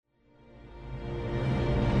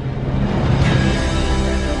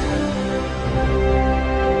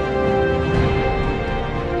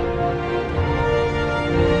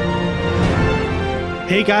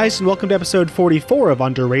Hey guys, and welcome to episode 44 of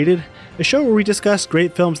Underrated, a show where we discuss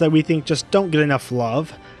great films that we think just don't get enough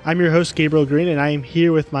love. I'm your host, Gabriel Green, and I am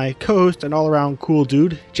here with my co-host and all-around cool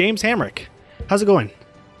dude, James Hamrick. How's it going?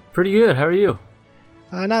 Pretty good. How are you?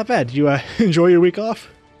 Not bad. Did you enjoy your week off?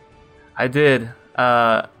 I did.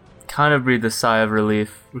 Kind of breathed a sigh of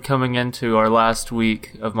relief. We're coming into our last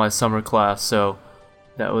week of my summer class, so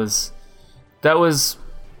that was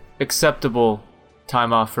acceptable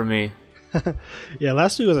time off for me. Yeah,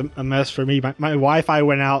 last week was a mess for me. My Wi-Fi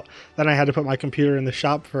went out, then I had to put my computer in the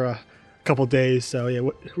shop for a couple days, so yeah,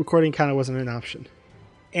 recording kind of wasn't an option.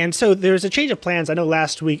 And so there's a change of plans. I know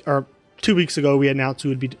last week, or 2 weeks ago, we announced we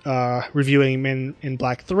would be reviewing Men in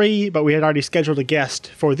Black 3, but we had already scheduled a guest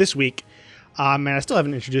for this week, and I still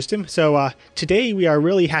haven't introduced him. So today we are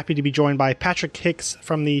really happy to be joined by Patrick Hicks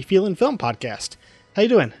from the Feelin' Film podcast. How you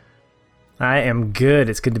doing? I am good.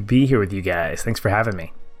 It's good to be here with you guys. Thanks for having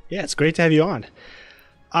me. Yeah, it's great to have you on.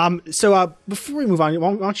 So before we move on,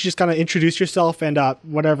 why don't you just kind of introduce yourself and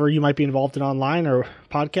whatever you might be involved in online or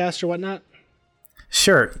podcast or whatnot?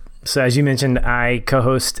 Sure. So as you mentioned, I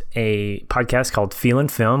co-host a podcast called Feelin'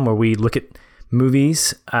 Film, where we look at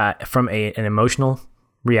movies from an emotional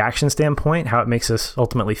reaction standpoint, how it makes us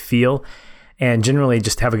ultimately feel, and generally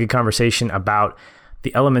just have a good conversation about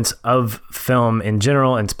the elements of film in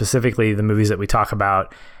general, and specifically the movies that we talk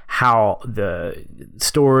about, how the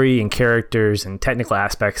story and characters and technical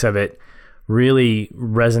aspects of it really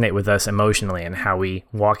resonate with us emotionally, and how we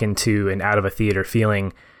walk into and out of a theater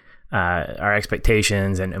feeling our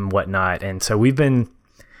expectations and whatnot. And so we've been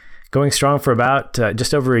going strong for about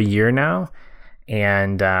just over a year now.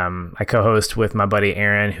 And I co-host with my buddy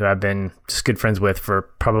Aaron, who I've been just good friends with for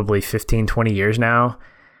probably 15, 20 years now.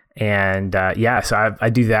 And so I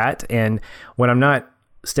do that. And when I'm not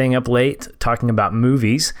staying up late talking about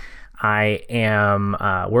movies, I am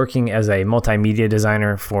working as a multimedia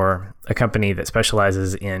designer for a company that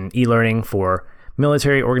specializes in e-learning for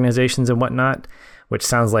military organizations and whatnot, which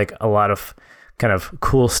sounds like a lot of kind of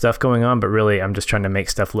cool stuff going on, but really I'm just trying to make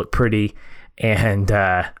stuff look pretty and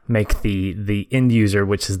make the end user,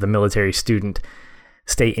 which is the military student,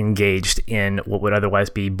 stay engaged in what would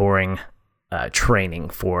otherwise be boring training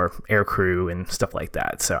for air crew and stuff like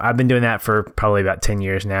that. So I've been doing that for probably about 10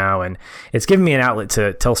 years now, and it's given me an outlet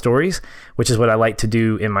to tell stories, which is what I like to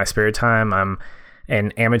do in my spare time. I'm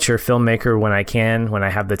an amateur filmmaker when I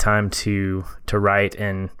have the time to write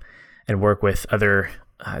and work with other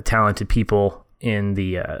talented people in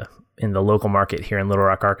the local market here in Little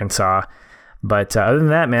Rock, Arkansas. But other than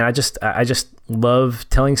that, man, I just love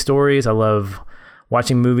telling stories. I love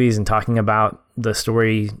watching movies and talking about the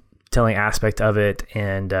storytelling aspect of it.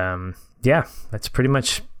 And that's pretty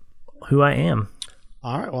much who I am.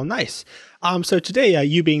 All right, well, nice. So today,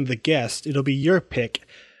 you being the guest, it'll be your pick.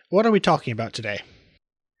 What are we talking about today?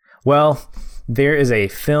 Well, there is a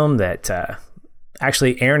film that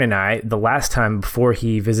actually Aaron and I, the last time before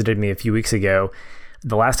he visited me a few weeks ago,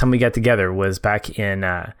 the last time we got together was back in,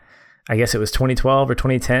 I guess it was 2012 or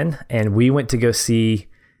 2010, and we went to go see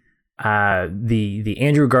the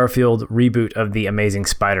Andrew Garfield reboot of The Amazing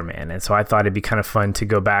Spider-Man. And so I thought it'd be kind of fun to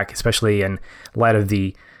go back, especially in light of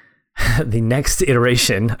the next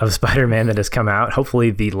iteration of Spider-Man that has come out, hopefully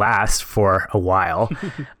the last for a while,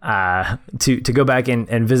 to go back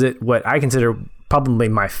and visit what I consider probably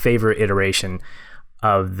my favorite iteration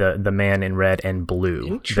of the man in red and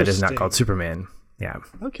blue that is not called Superman. Yeah.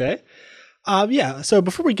 Okay. So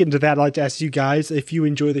before we get into that, I'd like to ask you guys, if you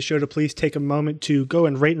enjoy the show, to please take a moment to go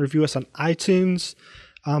and rate and review us on iTunes.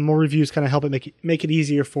 More reviews kind of help it make it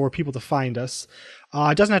easier for people to find us.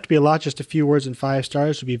 It doesn't have to be a lot, just a few words and 5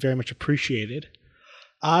 stars would be very much appreciated.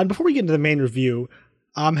 And before we get into the main review,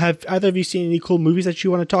 have either of you seen any cool movies that you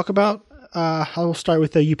want to talk about? I'll start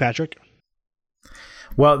with you, Patrick.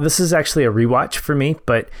 Well, this is actually a rewatch for me,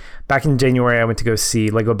 but back in January, I went to go see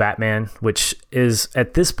Lego Batman, which is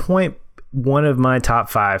at this point one of my top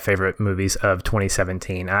 5 favorite movies of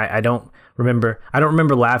 2017. I don't remember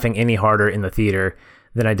laughing any harder in the theater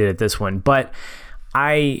than I did at this one, but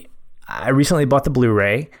I recently bought the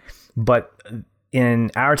Blu-ray. But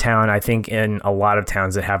in our town, I think in a lot of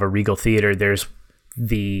towns that have a Regal theater, there's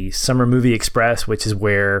the Summer Movie Express, which is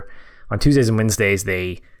where on Tuesdays and Wednesdays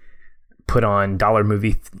they put on dollar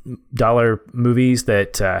movies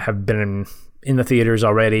that have been in the theaters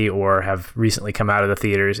already or have recently come out of the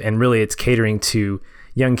theaters. And really it's catering to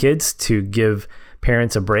young kids to give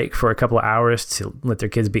parents a break for a couple of hours to let their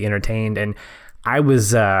kids be entertained. And I'm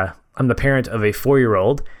the parent of a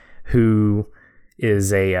 4-year-old who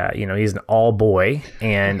is he's an all boy.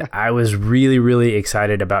 And I was really, really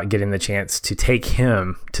excited about getting the chance to take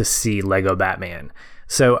him to see Lego Batman.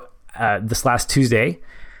 So this last Tuesday,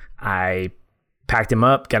 I packed him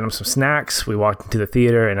up, got him some snacks. We walked into the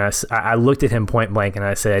theater, and I looked at him point blank, and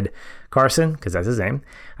I said, Carson, because that's his name.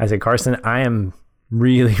 I said, Carson, I am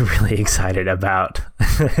really, really excited about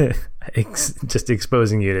just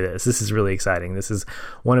exposing you to this. This is really exciting. This is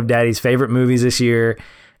one of Daddy's favorite movies this year,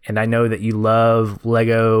 and I know that you love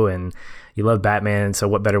Lego and you love Batman, so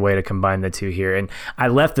what better way to combine the two here? And I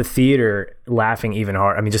left the theater laughing even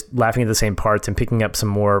hard. I mean, just laughing at the same parts and picking up some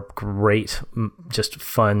more great, just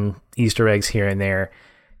fun Easter eggs here and there.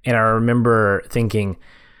 And I remember thinking,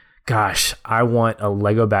 gosh, I want a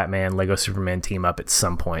Lego Batman, Lego Superman team up at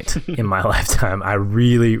some point in my lifetime. I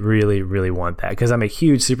really, really, really want that because I'm a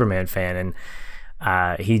huge Superman fan,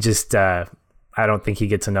 and he just, I don't think he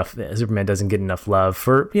gets enough. Superman doesn't get enough love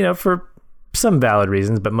for some valid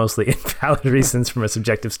reasons, but mostly invalid reasons from a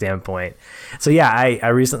subjective standpoint. So yeah, I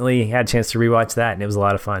recently had a chance to rewatch that, and it was a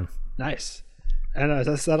lot of fun. Nice. And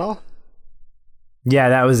is that all? Yeah,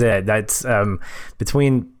 that was it. That's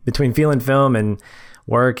between feeling film and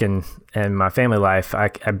work and my family life, I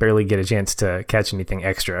barely get a chance to catch anything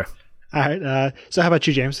extra. All right. So how about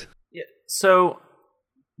you, James? Yeah. So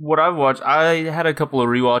what I've watched, I had a couple of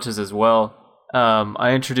rewatches as well.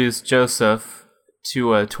 I introduced Joseph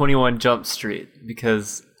to 21 Jump Street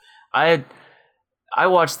because I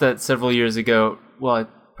watched that several years ago. Well,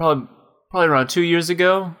 probably around 2 years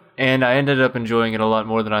ago, and I ended up enjoying it a lot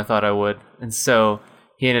more than I thought I would. And so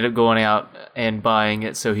he ended up going out and buying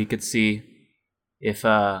it so he could see if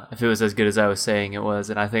it was as good as I was saying it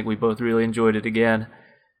was. And I think we both really enjoyed it again.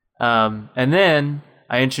 And then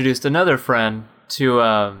I introduced another friend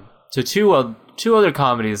to two other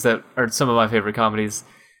comedies that are some of my favorite comedies,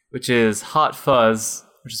 which is Hot Fuzz,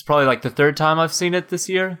 which is probably like the third time I've seen it this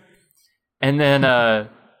year, and then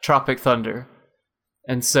Tropic Thunder.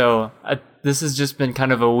 And so this has just been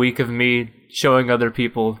kind of a week of me showing other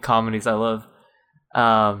people comedies I love.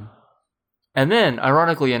 And then,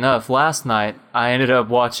 ironically enough, last night I ended up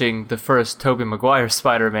watching the first Tobey Maguire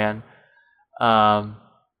Spider-Man, and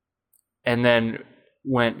then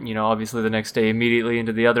went, obviously the next day immediately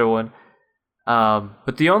into the other one.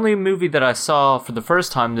 But the only movie that I saw for the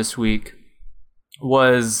first time this week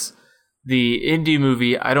was the indie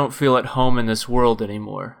movie I Don't Feel at Home in This World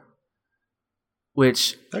Anymore,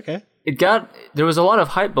 which okay, there was a lot of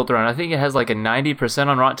hype built around. I think it has like a 90%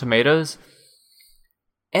 on Rotten Tomatoes,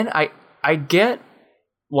 and I get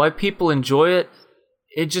why people enjoy it.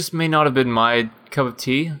 It just may not have been my cup of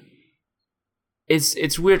tea.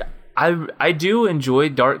 It's weird. I do enjoy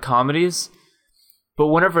dark comedies, but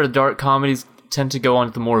whenever dark comedies tend to go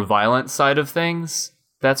on the more violent side of things,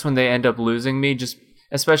 that's when they end up losing me, just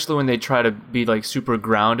especially when they try to be like super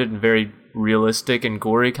grounded and very realistic and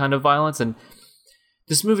gory kind of violence. And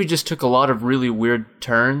this movie just took a lot of really weird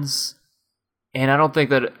turns, and I don't think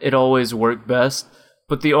that it always worked best.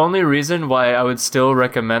 But the only reason why I would still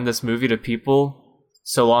recommend this movie to people,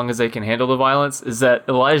 so long as they can handle the violence, is that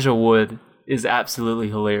Elijah Wood is absolutely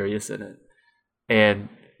hilarious in it. And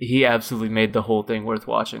he absolutely made the whole thing worth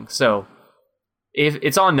watching. So, if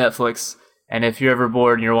it's on Netflix, and if you're ever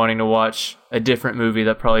bored and you're wanting to watch a different movie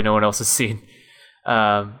that probably no one else has seen,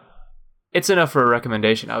 it's enough for a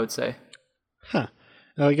recommendation, I would say. Huh.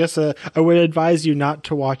 Well, I guess I would advise you not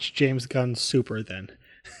to watch James Gunn's Super then,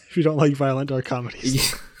 if you don't like violent dark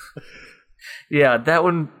comedies. Yeah, that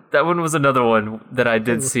one was another one that I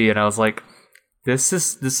did see, and I was like, this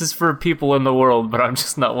is for people in the world, but I'm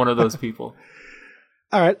just not one of those people.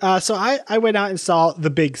 All right, so I went out and saw The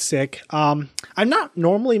Big Sick. I'm not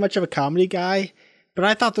normally much of a comedy guy, but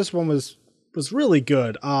I thought this one was really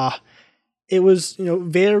good. It was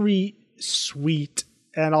very sweet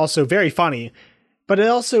and also very funny, but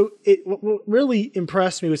what really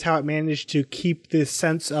impressed me was how it managed to keep this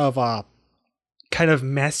sense of kind of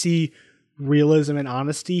messy realism and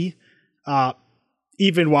honesty,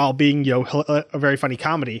 even while being a very funny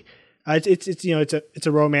comedy. It's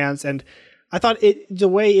a romance, and I thought the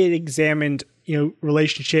way it examined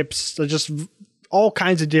relationships, just all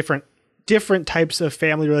kinds of different types of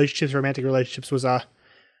family relationships, romantic relationships, was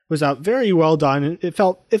very well done. It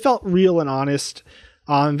felt real and honest.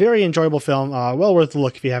 Very enjoyable film. Well worth the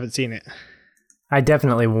look if you haven't seen it. I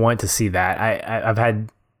definitely want to see that. I've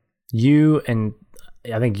had you, and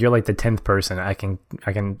I think you're like the 10th person I can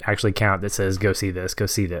actually count that says go see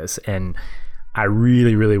this, and I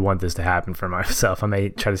really, really want this to happen for myself. I may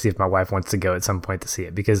try to see if my wife wants to go at some point to see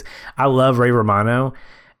it, because I love Ray Romano,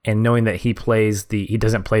 and knowing that he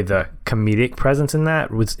doesn't play the comedic presence in that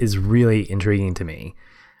is really intriguing to me.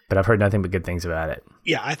 But I've heard nothing but good things about it.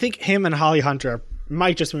 Yeah, I think him and Holly Hunter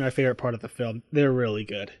might just be my favorite part of the film. They're really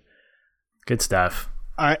good. Good stuff.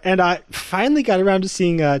 All right, and I finally got around to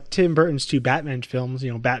seeing Tim Burton's 2 Batman films,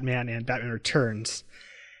 Batman and Batman Returns.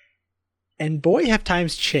 And boy, have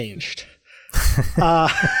times changed.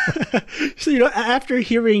 So, after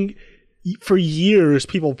hearing for years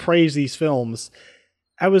people praise these films,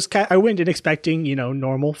 I went in expecting,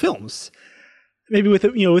 normal films. Maybe with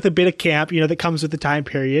a bit of camp, that comes with the time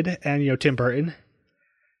period and, Tim Burton.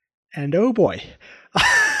 And oh boy.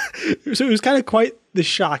 So it was kind of quite the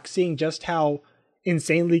shock seeing just how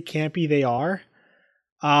insanely campy they are.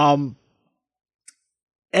 And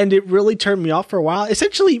it really turned me off for a while.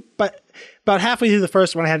 Essentially, but about halfway through the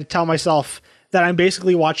first one, I had to tell myself that I'm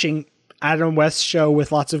basically watching Adam West's show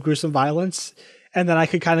with lots of gruesome violence, and then I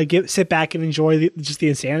could kind of sit back and enjoy just the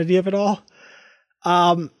insanity of it all.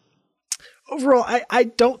 Overall, I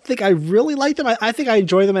don't think I really like them. I think I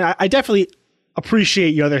enjoy them, and I definitely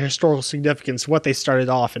appreciate their historical significance, what they started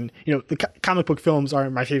off, and the comic book films are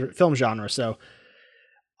my favorite film genre, so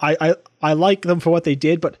I like them for what they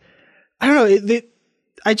did. But I don't know,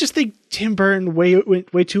 I just think Tim Burton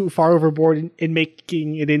went way too far overboard in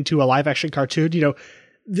making it into a live action cartoon.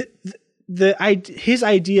 His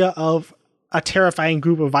idea of a terrifying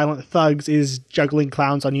group of violent thugs is juggling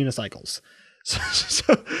clowns on unicycles.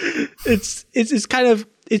 So it's kind of,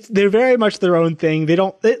 they're very much their own thing. They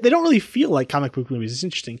don't really feel like comic book movies. It's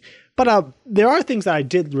interesting, but there are things that I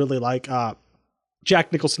did really like.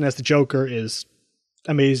 Jack Nicholson as the Joker is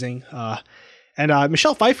amazing, and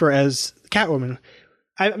Michelle Pfeiffer as Catwoman.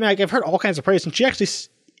 I've heard all kinds of praise, and she actually,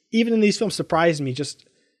 even in these films, surprised me. Just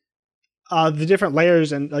the different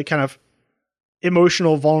layers and kind of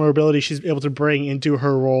emotional vulnerability she's able to bring into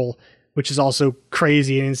her role, which is also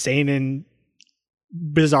crazy and insane and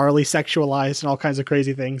bizarrely sexualized and all kinds of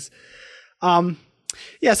crazy things. So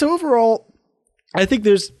overall, I think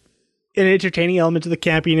there's an entertaining element to the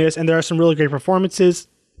campiness, and there are some really great performances.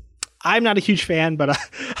 I'm not a huge fan, but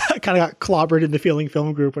I kind of got clobbered in the Feeling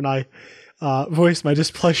Film group when I voiced my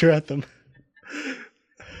displeasure at them.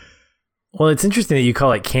 Well, it's interesting that you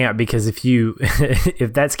call it camp, because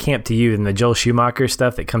if that's camp to you, then the Joel Schumacher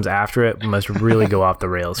stuff that comes after it must really go off the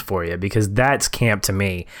rails for you, because that's camp to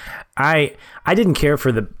me. I didn't care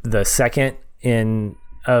for the second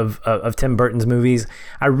of Tim Burton's movies.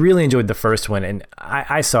 I really enjoyed the first one, and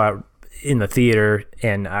I saw it in the theater,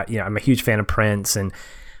 and I'm a huge fan of Prince, and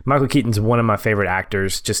Michael Keaton's one of my favorite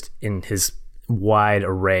actors just in his wide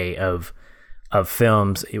array of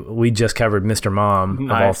films. We just covered Mr. Mom,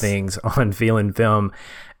 nice, of all things, on Feeling Film.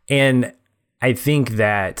 And I think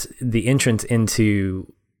that the entrance into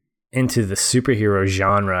the superhero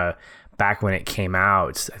genre back when it came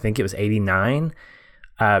out, I think it was 1989,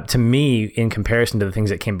 to me, in comparison to the things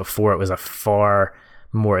that came before, it was a far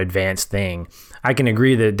more advanced thing. I can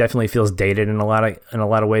agree that it definitely feels dated in a lot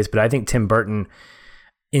of ways, but I think Tim Burton,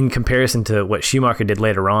 in comparison to what Schumacher did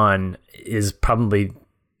later on, is probably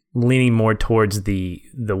leaning more towards the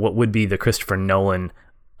what would be the Christopher Nolan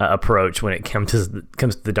approach when it comes to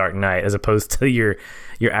the Dark Knight, as opposed to your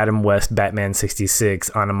Adam West Batman 66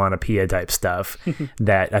 onomatopoeia type stuff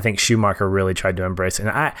that I think Schumacher really tried to embrace. And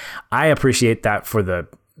I appreciate that for the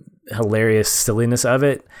hilarious silliness of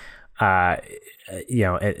it.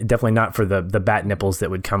 Definitely not for the bat nipples that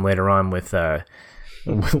would come later on with Clooney.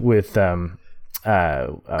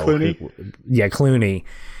 Clooney.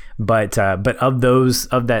 But of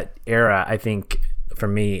that era, I think for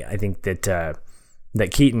me,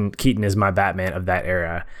 that Keaton is my Batman of that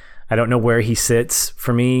era. I don't know where he sits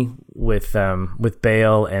for me with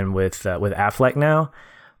Bale and with Affleck now,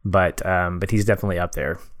 but he's definitely up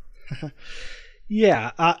there.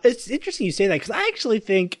 Yeah, it's interesting you say that, because I actually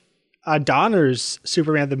think Donner's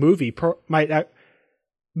Superman the movie might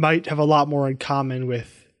have a lot more in common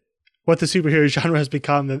with what the superhero genre has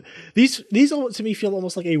become. These to me feel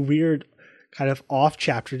almost like a weird kind of off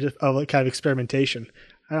chapter of a kind of experimentation.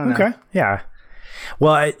 I don't know. Okay, yeah.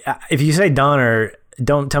 Well, if you say Donner,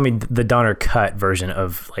 don't tell me the Donner cut version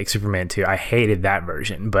of like Superman 2. I hated that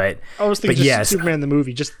version, but I was thinking just Superman the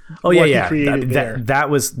movie. Just what he created there. That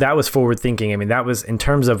was forward thinking. I mean, that was, in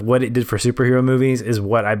terms of what it did for superhero movies, is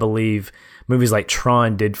what I believe movies like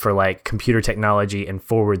Tron did for like computer technology and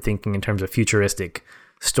forward thinking in terms of futuristic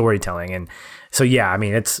storytelling. And so, yeah, I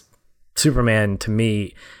mean, it's Superman to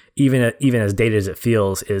me, even as dated as it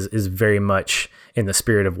feels, is very much in the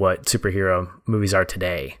spirit of what superhero movies are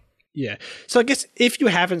today. Yeah. So I guess if you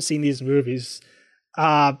haven't seen these movies,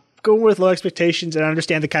 go with low expectations and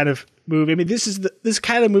understand the kind of movie. I mean, this is this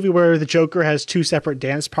kind of movie where the Joker has 2 separate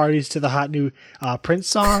dance parties to the hot new Prince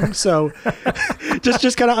song. So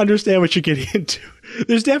just kind of understand what you're getting into.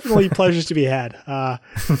 There's definitely pleasures to be had, but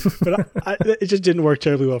it just didn't work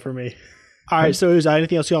terribly well for me. All right, so is there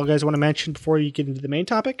anything else y'all guys want to mention before you get into the main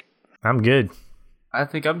topic? I'm good. I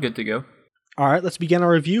think I'm good to go. All right, let's begin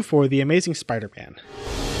our review for The Amazing Spider-Man.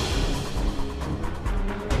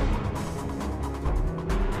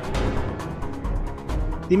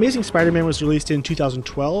 The Amazing Spider-Man was released in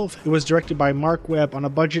 2012. It was directed by Mark Webb on a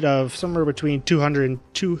budget of somewhere between 200 and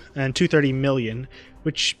 230 million,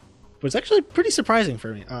 which was actually pretty surprising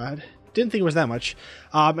for me. I didn't think it was that much,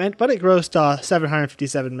 but it grossed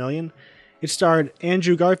 757 million. It starred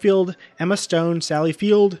Andrew Garfield, Emma Stone, Sally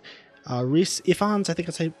Field, Rhys Ifans, I think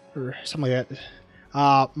I'd say, or something like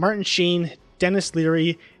that. Martin Sheen, Dennis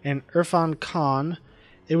Leary, and Irfan Khan.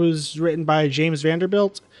 It was written by James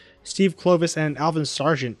Vanderbilt, Steve Kloves, and Alvin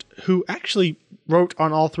Sargent, who actually wrote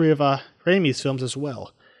on all three of Raimi's films as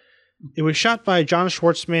well. It was shot by John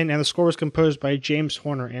Schwartzman, and the score was composed by James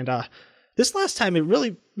Horner. And this last time, it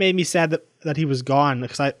really made me sad that he was gone,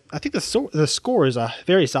 because I think the score is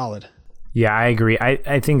very solid. Yeah, I agree.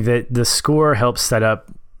 I think that the score helps set up,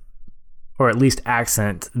 or at least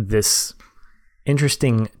accent, this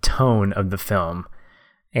interesting tone of the film.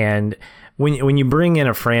 And when you bring in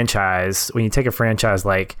a franchise, when you take a franchise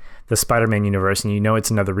like the Spider-Man universe and you know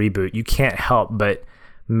it's another reboot, you can't help but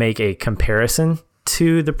make a comparison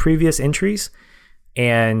to the previous entries.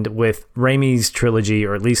 And with Raimi's trilogy,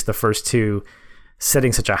 or at least the first two,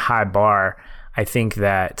 setting such a high bar, I think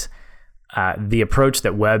that the approach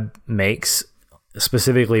that Webb makes,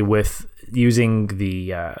 specifically with using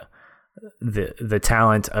the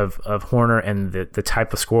talent of Horner and the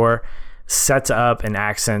type of score, sets up and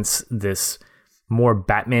accents this more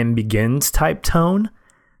Batman Begins type tone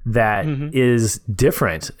that is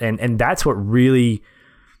different, and that's what really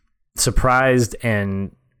surprised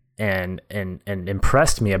and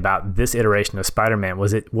impressed me about this iteration of Spider-Man.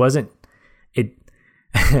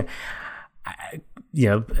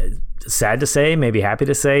 Sad to say, maybe happy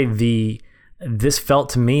to say, this felt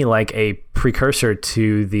to me like a precursor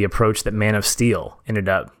to the approach that Man of Steel ended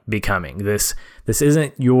up becoming. This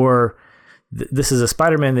isn't this is a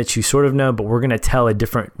Spider-Man that you sort of know, but we're going to tell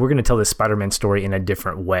this Spider-Man story in a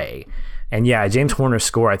different way. And yeah, James Horner's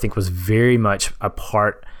score, I think, was very much a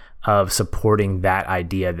part of supporting that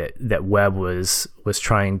idea that Webb was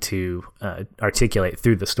trying to articulate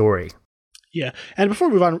through the story. Yeah, and before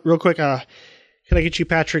we move on, real quick, can I get you,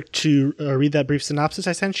 Patrick, to read that brief synopsis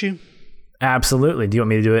I sent you? Absolutely. Do you want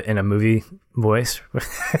me to do it in a movie voice?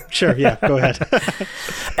 Sure, yeah, go ahead.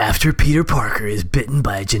 After Peter Parker is bitten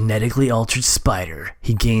by a genetically altered spider,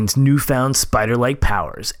 he gains newfound spider-like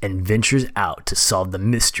powers and ventures out to solve the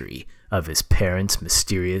mystery of his parents'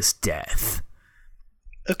 mysterious death.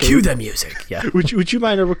 Okay. Cue the music. Yeah. Would you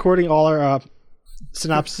mind recording all our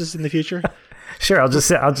synopsis in the future? Sure. I'll just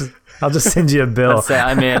send you a bill. Let's say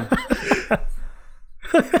I'm in.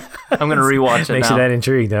 I'm going to rewatch it. Makes now. you that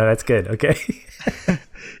intrigued, though. That's good. Okay.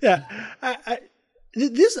 Yeah.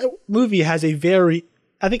 This movie has a very,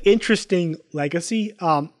 I think, interesting legacy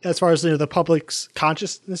as far as the public's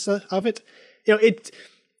consciousness of it.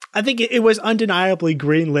 I think it was undeniably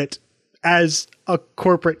greenlit as a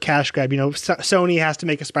corporate cash grab. Sony has to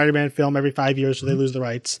make a Spider-Man film every 5 years, so they lose the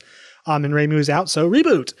rights. And Raimi was out, so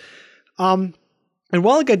reboot. And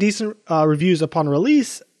while it got decent reviews upon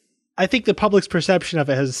release, I think the public's perception of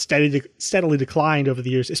it has steadily declined over the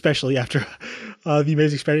years, especially after The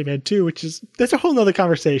Amazing Spider-Man 2, that's a whole nother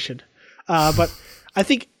conversation. But I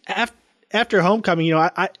think after Homecoming,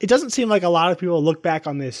 it doesn't seem like a lot of people look back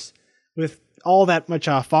on this with all that much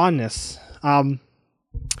fondness.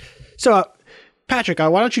 So, Patrick,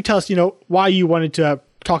 why don't you tell us, why you wanted to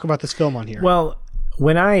talk about this film on here? Well,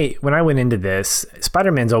 when I went into this,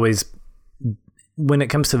 Spider-Man's always, when it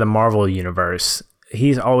comes to the Marvel universe,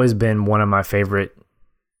 he's always been one of my favorite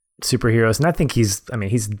superheroes, and I think he's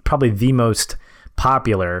probably the most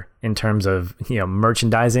popular in terms of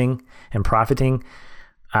merchandising and profiting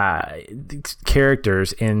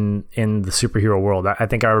characters in the superhero world. I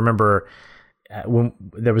think I remember when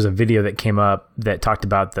there was a video that came up that talked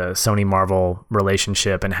about the Sony Marvel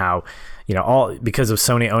relationship and how all because of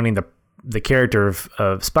Sony owning the character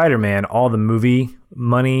of Spider-Man, all the movie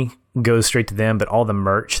money goes straight to them, but all the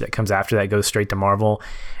merch that comes after that goes straight to Marvel.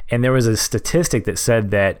 And there was a statistic that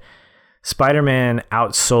said that Spider-Man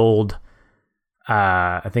outsold,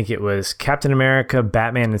 I think it was Captain America,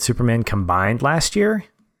 Batman, and Superman combined last year.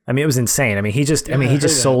 I mean, it was insane. He just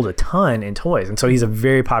sold a ton in toys. And so he's a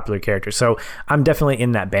very popular character. So I'm definitely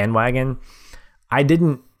in that bandwagon. I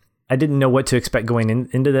didn't know what to expect going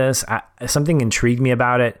into this. Something intrigued me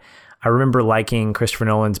about it. I remember liking Christopher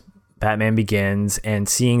Nolan's Batman Begins and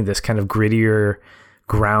seeing this kind of grittier,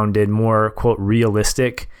 grounded, more, quote,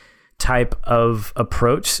 realistic type of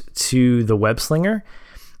approach to the web slinger.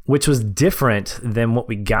 which was different than what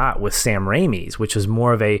we got with Sam Raimi's, which was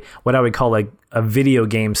more of what I would call a video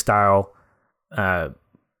game style,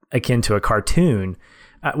 akin to a cartoon,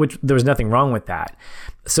 which there was nothing wrong with that.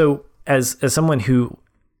 So as someone who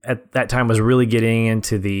at that time was really getting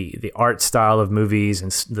into the art style of movies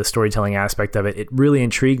and the storytelling aspect of it, it really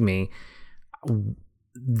intrigued me,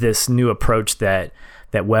 this new approach that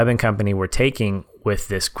Webb and company were taking with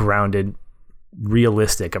this grounded,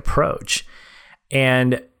 realistic approach.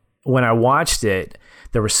 And when I watched it,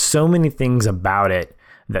 there were so many things about it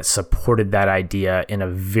that supported that idea in a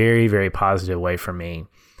very, very positive way for me.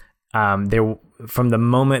 From the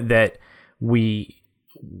moment that we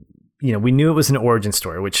knew it was an origin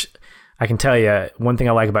story, which I can tell you, one thing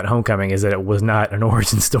I like about Homecoming is that it was not an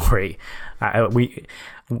origin story.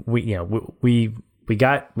 We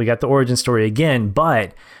got the origin story again,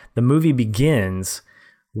 but the movie begins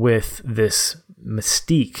with this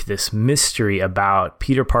mystique, this mystery about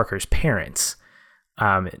Peter Parker's parents,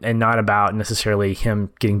 and not about necessarily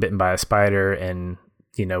him getting bitten by a spider and,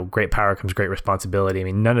 great power comes great responsibility.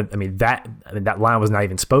 That line was not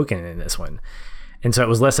even spoken in this one. And so it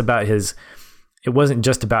was less about it wasn't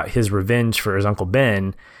just about his revenge for his Uncle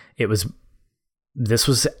Ben. This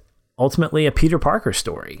was ultimately a Peter Parker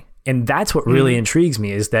story. And that's what really intrigues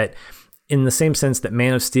me, is that in the same sense that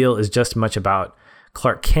Man of Steel is just as much about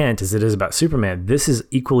Clark Kent as it is about Superman, this is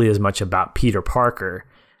equally as much about Peter Parker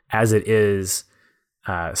as it is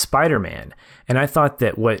Spider-Man. And I thought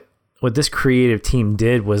that what this creative team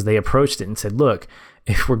did was they approached it and said, look,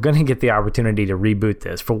 if we're going to get the opportunity to reboot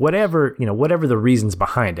this for whatever the reasons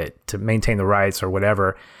behind it, to maintain the rights or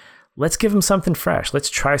whatever, let's give them something fresh. Let's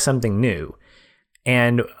try something new.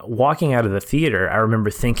 And walking out of the theater, I remember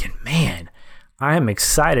thinking, man, I am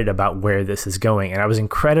excited about where this is going. And I was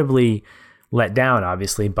incredibly let down,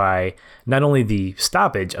 obviously, by not only the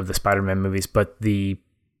stoppage of the Spider-Man movies, but the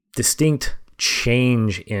distinct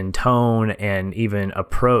change in tone and even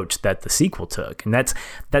approach that the sequel took. And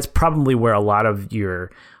that's probably where a lot of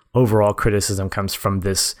your overall criticism comes from,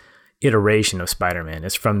 this iteration of Spider-Man.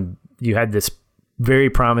 It's from, you had this very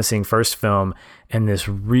promising first film and this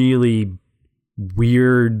really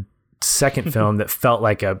weird second film that felt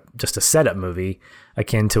like just a setup movie,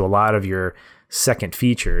 akin to a lot of your second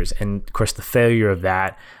features. And of course the failure of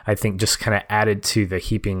that, I think, just kind of added to the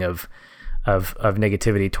heaping of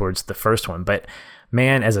negativity towards the first one. But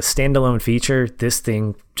man, as a standalone feature, this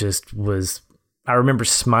thing just was, I remember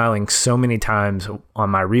smiling so many times on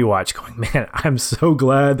my rewatch going, man, I'm so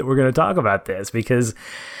glad that we're going to talk about this, because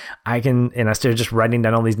and I started just writing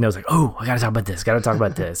down all these notes like, oh, I got to talk about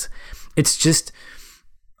this. It's just,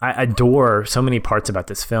 I adore so many parts about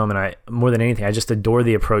this film. And more than anything, I just adore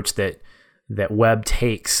the approach that Webb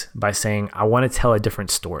takes by saying, I want to tell a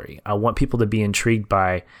different story. I want people to be intrigued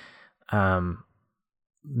by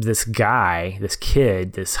this guy, this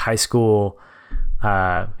kid, this high school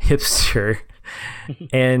hipster,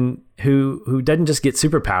 and who doesn't just get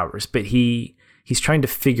superpowers, but he's trying to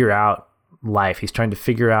figure out life. He's trying to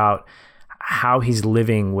figure out how he's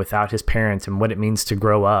living without his parents and what it means to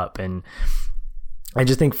grow up. And I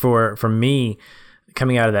just think for me,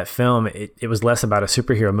 coming out of that film, it was less about a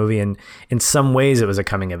superhero movie, and in some ways it was a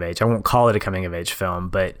coming of age. I won't call it a coming of age film,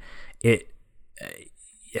 but it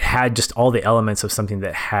had just all the elements of something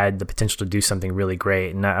that had the potential to do something really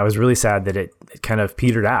great. And I was really sad that it kind of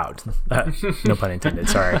petered out. No pun intended.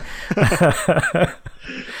 Sorry.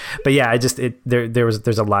 But yeah,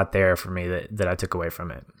 there's a lot there for me that I took away from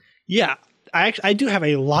it. Yeah, I do have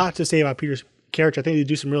a lot to say about Peter's character. I think they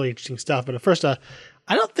do some really interesting stuff. But first, I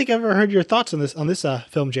don't think I've ever heard your thoughts on this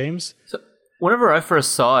film, James. So whenever I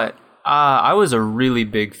first saw it, I was a really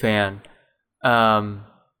big fan.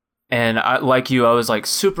 And like you, I was like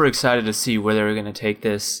super excited to see where they were going to take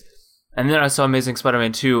this. And then I saw Amazing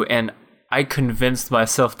Spider-Man 2, and I convinced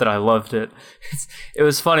myself that I loved it. It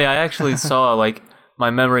was funny. I actually saw like my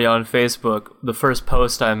memory on Facebook, the first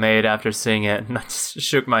post I made after seeing it, and I just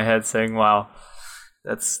shook my head saying, wow,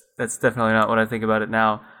 that's definitely not what I think about it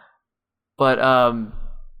now. But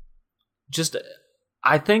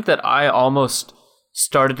I think that I almost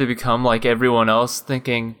started to become like everyone else,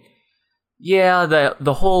 thinking, yeah,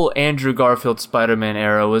 the whole Andrew Garfield Spider-Man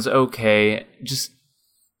era was okay, just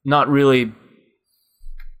not really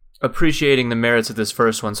appreciating the merits of this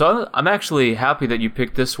first one. So I'm actually happy that you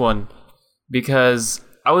picked this one, because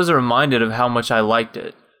I was reminded of how much I liked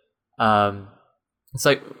it. It's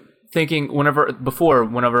like thinking whenever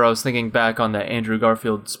I was thinking back on the Andrew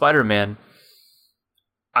Garfield Spider-Man,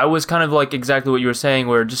 I was kind of like exactly what you were saying,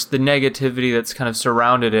 where just the negativity that's kind of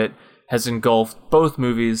surrounded it has engulfed both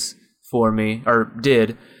movies for me, or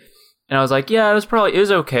did. And I was like, yeah, it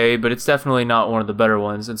was okay, but it's definitely not one of the better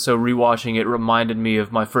ones. And so rewatching it reminded me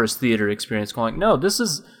of my first theater experience, going, no,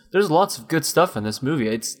 there's lots of good stuff in this movie.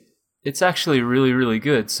 It's actually really, really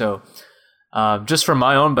good. So just for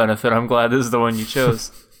my own benefit, I'm glad this is the one you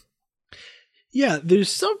chose. Yeah,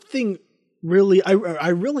 there's something really I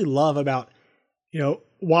really love about,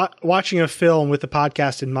 watching a film with the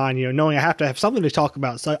podcast in mind, knowing I have to have something to talk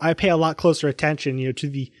about. So I pay a lot closer attention,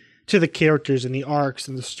 to the characters and the arcs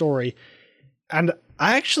and the story. And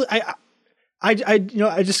I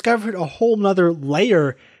discovered a whole nother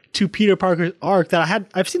layer to Peter Parker's arc that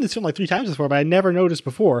I've seen this film like 3 times before, but I never noticed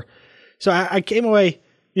before. So I came away,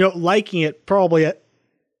 liking it probably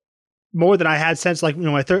more than I had since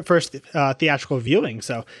my first theatrical viewing.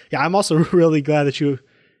 So yeah, I'm also really glad that you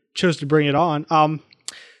chose to bring it on.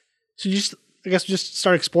 So I guess just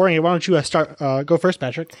start exploring it. Why don't you go first,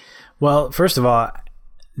 Patrick? Well, first of all,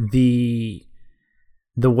 the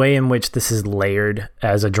way in which this is layered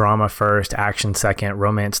as a drama first, action second,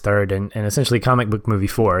 romance third, and essentially comic book movie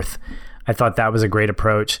fourth, I thought that was a great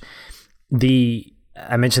approach.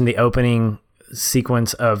 I mentioned the opening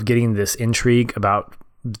sequence of getting this intrigue about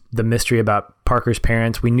the mystery about Parker's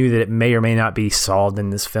parents. We knew that it may or may not be solved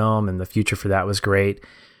in this film, and the future for that was great.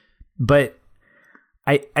 But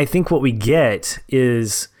I think what we get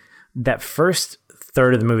is that first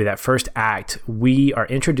third of the movie, that first act, we are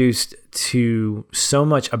introduced to so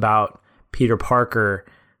much about Peter Parker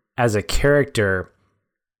as a character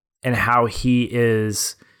and how he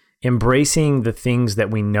is embracing the things that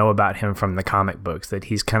we know about him from the comic books, that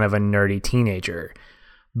he's kind of a nerdy teenager.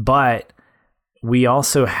 But we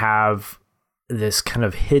also have this kind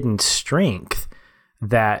of hidden strength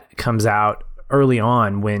that comes out early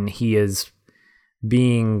on when he is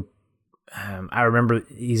being I remember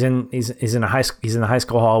he's in the high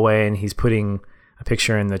school hallway, and he's putting a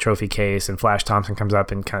picture in the trophy case, and Flash Thompson comes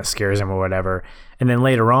up and kind of scares him or whatever. And then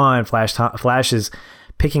later on, Flash is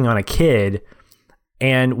picking on a kid,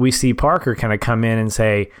 and we see Parker kind of come in and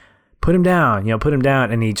say, put him down, put him down.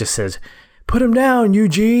 And he just says, put him down,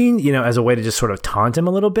 Eugene, as a way to just sort of taunt him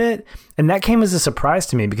a little bit. And that came as a surprise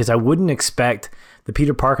to me, because I wouldn't expect the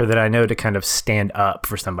Peter Parker that I know to kind of stand up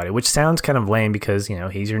for somebody, which sounds kind of lame because,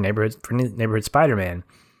 he's your neighborhood Spider-Man.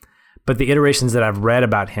 But the iterations that I've read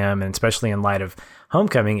about him, and especially in light of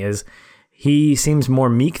Homecoming, is he seems more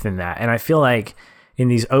meek than that. And I feel like in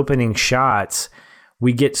these opening shots,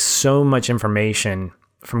 we get so much information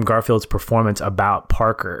from Garfield's performance about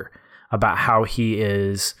Parker, about how he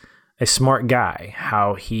is a smart guy,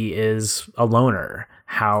 how he is a loner,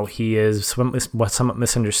 how he is somewhat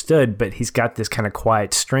misunderstood, but he's got this kind of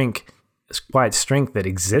quiet strength that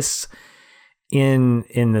exists in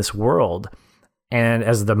this world. And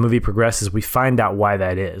as the movie progresses, we find out why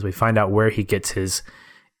that is. We find out where he gets his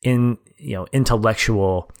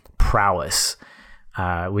intellectual prowess.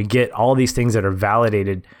 We get all these things that are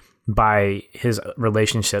validated by his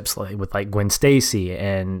relationships with Gwen Stacy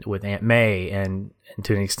and with Aunt May and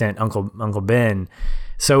to an extent Uncle Ben.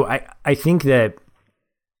 So I think that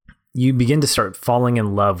you begin to start falling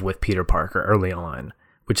in love with Peter Parker early on,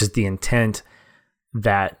 which is the intent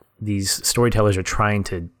that these storytellers are trying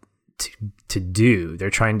to do. They're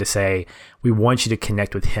trying to say, we want you to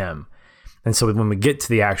connect with him. And so when we get to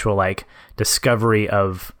the actual discovery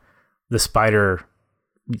of the spider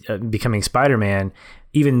becoming Spider-Man,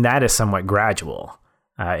 even that is somewhat gradual.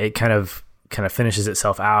 It kind of finishes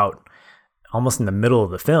itself out almost in the middle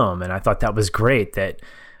of the film. And I thought that was great, that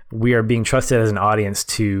we are being trusted as an audience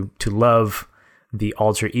to love the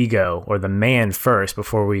alter ego or the man first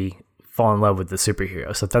before we fall in love with the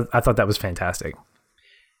superhero. So I thought that was fantastic.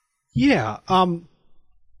 Yeah.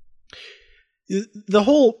 The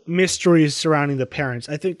whole mystery surrounding the parents,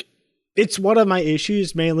 I think it's one of my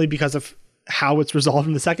issues, mainly because of how it's resolved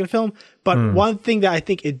in the second film. But one thing that I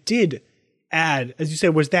think it did add, as you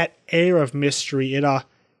said, was that air of mystery.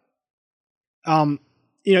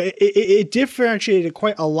 It differentiated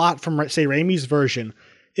quite a lot from, say, Raimi's version.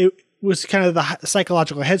 It was kind of the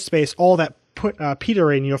psychological headspace, all that put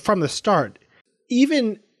Peter in, from the start.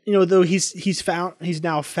 Even, though he's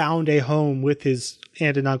now found a home with his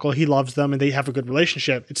aunt and uncle, he loves them and they have a good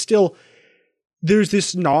relationship. It's still, there's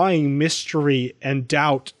this gnawing mystery and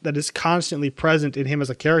doubt that is constantly present in him as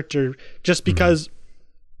a character, just because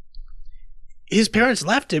his parents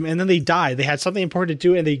left him and then they died. They had something important to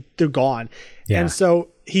do and they're gone. Yeah. And so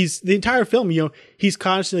the entire film, he's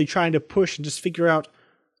constantly trying to push and just figure out,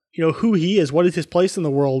 who he is, what is his place in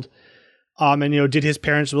the world. And, did his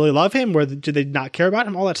parents really love him, or did they not care about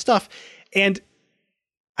him? All that stuff. And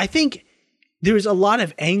I think there's a lot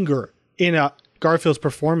of anger in Garfield's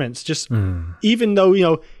performance. Just even though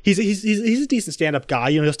he's a decent stand-up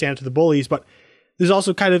guy, he'll stand up to the bullies, but there's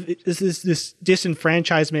also kind of this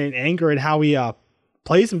disenfranchisement and anger in how he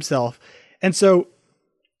plays himself. And so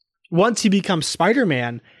once he becomes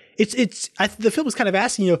Spider-Man, the film is kind of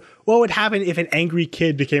asking what would happen if an angry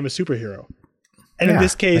kid became a superhero. And in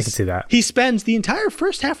this case, I can see that. He spends the entire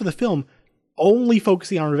first half of the film only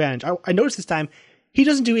focusing on revenge. I noticed this time he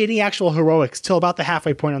doesn't do any actual heroics till about the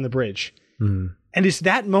halfway point on the bridge. And it's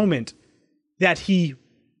that moment that he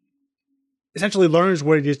essentially learns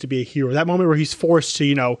what it is to be a hero. That moment where he's forced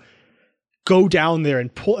to, go down there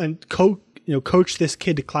and pull and coach this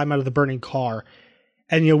kid to climb out of the burning car.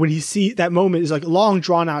 And when he see that moment is like a long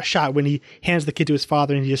drawn out shot when he hands the kid to his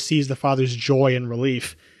father and he just sees the father's joy and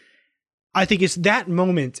relief. I think it's that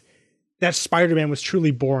moment that Spider-Man was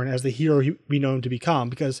truly born as the hero we know him to become,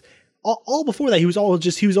 because all before that he was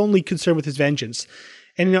only concerned with his vengeance.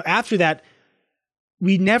 And after that,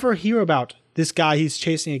 we never hear about this guy he's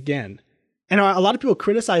chasing again. And a lot of people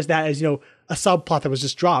criticize that as a subplot that was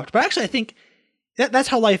just dropped. But actually, I think that's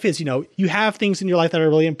how life is. You have things in your life that are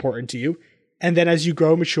really important to you, and then as you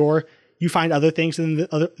grow, mature, you find other things, and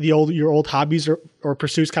your old hobbies or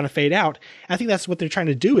pursuits kind of fade out. And I think that's what they're trying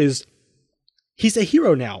to do. Is he's a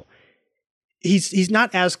hero now. He's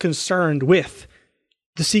not as concerned with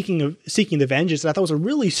the seeking the vengeance. And I thought it was a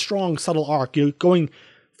really strong, subtle arc. Going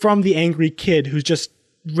from the angry kid who's just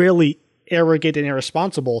really arrogant and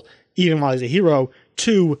irresponsible, even while he's a hero,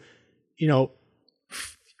 to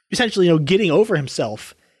essentially getting over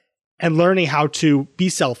himself and learning how to be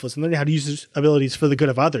selfless and learning how to use his abilities for the good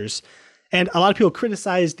of others. And a lot of people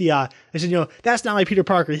criticize they said, that's not like Peter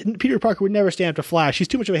Parker. Peter Parker would never stand up to Flash. He's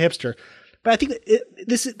too much of a hipster. But I think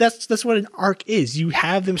that's what an arc is. You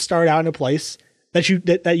have them start out in a place that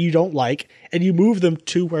you don't like, and you move them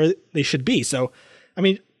to where they should be. So, I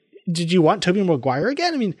mean, did you want Tobey Maguire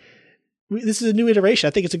again? I mean, this is a new iteration.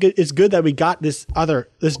 I think it's good that we got this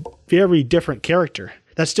very different character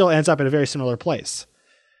that still ends up in a very similar place.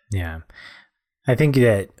 Yeah. I think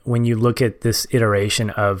that when you look at this iteration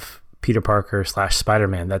of Peter Parker /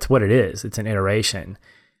 Spider-Man, that's what it is. It's an iteration.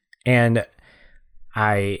 And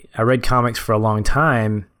I read comics for a long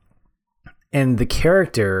time, and the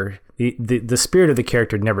character, the spirit of the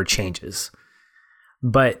character never changes.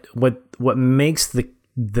 But what makes the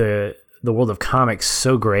world of comics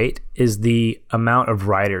so great is the amount of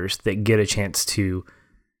writers that get a chance to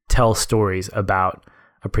tell stories about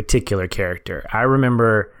a particular character. I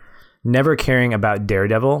remember never caring about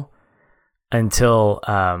Daredevil until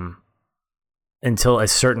a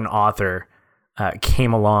certain author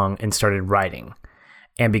came along and started writing.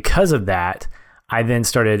 And because of that, I then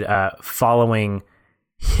started following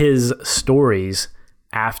his stories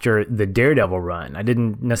after the Daredevil run. I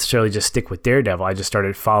didn't necessarily just stick with Daredevil. I just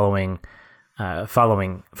started following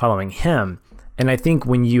him. And I think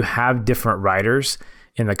when you have different writers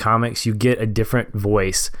in the comics, you get a different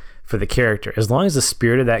voice for the character. As long as the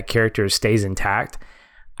spirit of that character stays intact,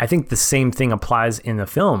 I think the same thing applies in the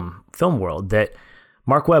film world, that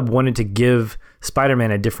Mark Webb wanted to give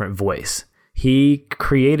Spider-Man a different voice. He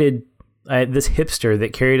created this hipster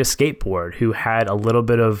that carried a skateboard who had a little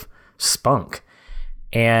bit of spunk.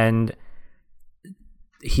 And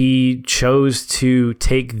he chose to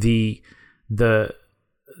take the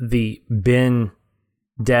Ben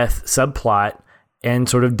death subplot and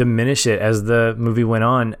sort of diminish it as the movie went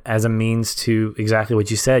on, as a means to, exactly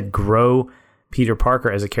what you said, grow Peter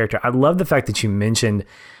Parker as a character. I love the fact that you mentioned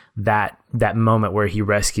that moment where he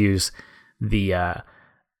rescues the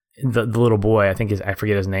little boy. I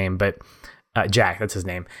forget his name, but Jack, that's his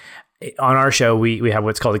name. On our show, we have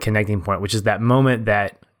what's called a connecting point, which is that moment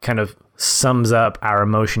that kind of sums up our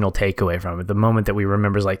emotional takeaway from it. The moment that we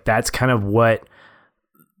remember is like, that's kind of what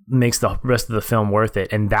makes the rest of the film worth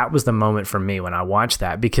it. And that was the moment for me when I watched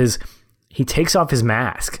that, because he takes off his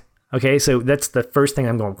mask. Okay, so that's the first thing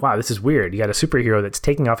I'm going, wow, this is weird. You got a superhero that's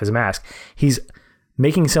taking off his mask. He's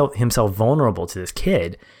making himself vulnerable to this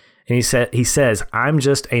kid. And he says, I'm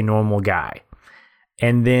just a normal guy.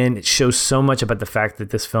 And then it shows so much about the fact that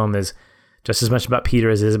this film is just as much about Peter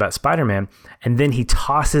as it is about Spider-Man. And then he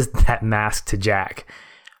tosses that mask to Jack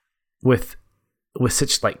with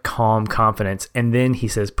such like calm confidence. And then he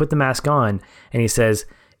says, put the mask on. And he says,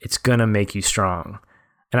 it's going to make you strong.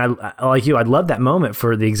 And I like you, I love that moment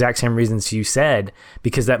for the exact same reasons you said,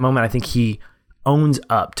 because that moment, I think he owns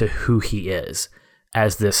up to who he is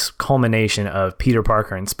as this culmination of Peter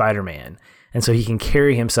Parker and Spider-Man. And so he can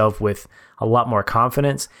carry himself with a lot more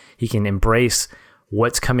confidence. He can embrace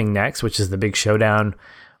what's coming next, which is the big showdown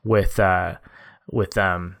with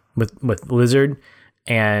Lizard.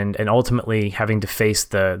 and ultimately having to face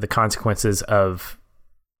the consequences of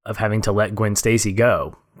having to let Gwen Stacy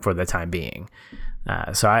go for the time being.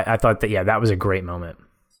 So I thought that, yeah, that was a great moment.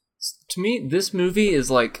 To me, this movie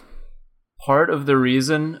is like part of the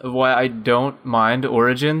reason of why I don't mind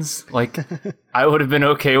Origins. Like, I would have been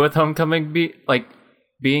okay with Homecoming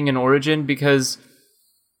being an origin, because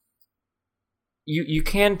you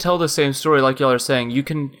can tell the same story, like y'all are saying. You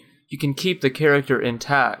can keep the character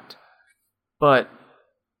intact, but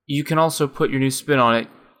you can also put your new spin on it,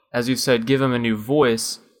 as you said, give him a new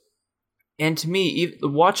voice. And to me,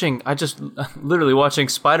 I just literally watching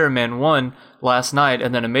Spider-Man 1 last night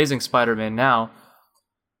and then Amazing Spider-Man now,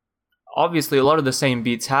 obviously a lot of the same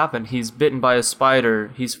beats happen. He's bitten by a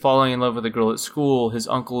spider, he's falling in love with a girl at school, his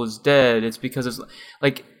uncle is dead. It's because it's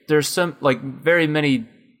like there's some like very many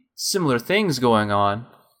similar things going on,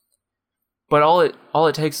 but all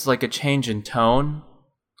it takes is like a change in tone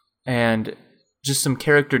and just some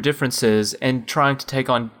character differences, and trying to take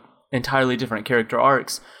on entirely different character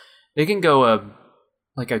arcs. They can go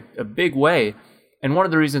a big way. And one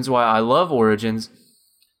of the reasons why I love Origins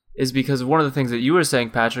is because of one of the things that you were saying,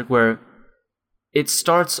 Patrick, where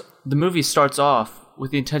the movie starts off with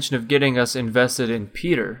the intention of getting us invested in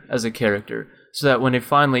Peter as a character, so that when he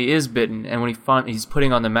finally is bitten and when he's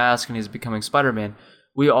putting on the mask and he's becoming Spider-Man,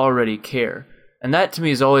 we already care. And that to me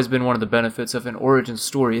has always been one of the benefits of an origin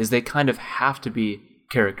story, is they kind of have to be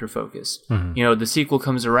character focused. Mm-hmm. You know, the sequel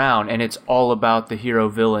comes around and it's all about the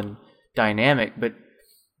hero-villain dynamic, but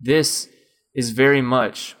this is very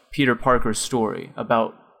much Peter Parker's story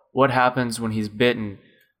about what happens when he's bitten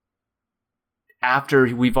after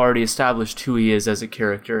we've already established who he is as a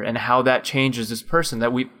character, and how that changes this person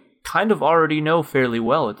that we kind of already know fairly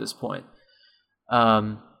well at this point.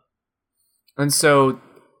 And so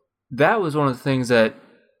that was one of the things that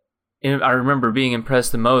I remember being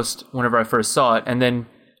impressed the most whenever I first saw it, and then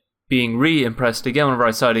being re-impressed again whenever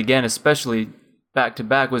I saw it again, especially back to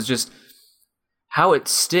back, was just how it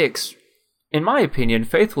sticks, in my opinion,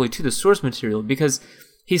 faithfully to the source material, because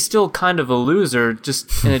he's still kind of a loser,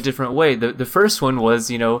 just in a different way. The first one was,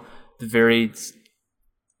 you know, the very,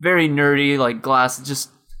 very nerdy, like glass, just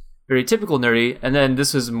very typical nerdy, and then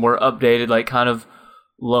this was more updated, like kind of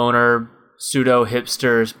loner, pseudo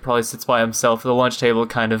hipster, probably sits by himself at the lunch table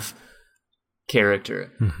kind of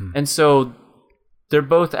character. Mm-hmm. And so they're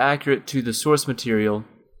both accurate to the source material,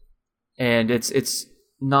 and it's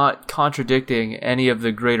not contradicting any of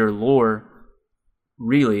the greater lore,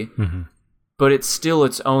 really. Mm-hmm. But it's still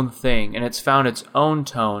its own thing, and it's found its own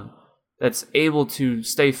tone that's able to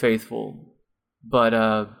stay faithful,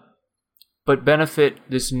 but benefit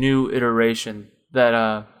this new iteration that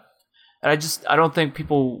I don't think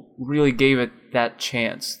people really gave it that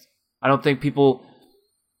chance. I don't think people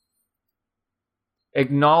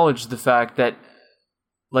acknowledge the fact that,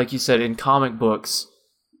 like you said, in comic books,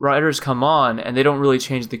 writers come on and they don't really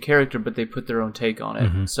change the character, but they put their own take on it.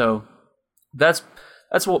 Mm-hmm. So that's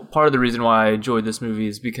what part of the reason why I enjoyed this movie,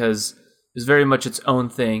 is because it's very much its own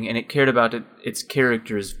thing, and it cared about its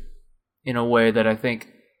characters in a way that I think,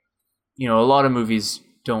 you know, a lot of movies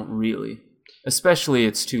don't really, especially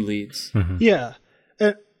its two leads. Mm-hmm. Yeah.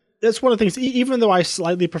 That's one of the things, even though I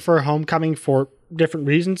slightly prefer Homecoming for different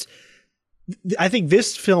reasons, I think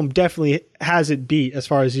this film definitely has it beat as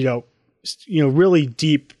far as, you know, really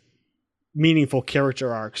deep, meaningful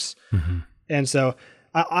character arcs. Mm-hmm. And so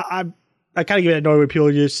I kind of get annoyed when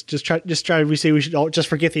people just try to say we should all just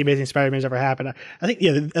forget the Amazing Spider-Man's ever happened. I think,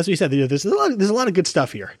 yeah, as we said, there's a lot of good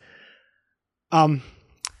stuff here. So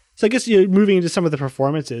I guess, you know, moving into some of the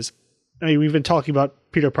performances. I mean, we've been talking about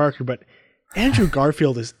Peter Parker, but Andrew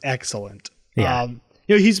Garfield is excellent. Yeah.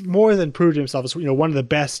 You know, he's more than proved himself as, you know, one of the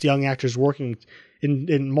best young actors working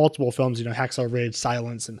in multiple films. You know, Hacksaw Ridge,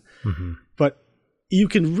 Silence, and mm-hmm. But you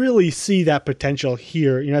can really see that potential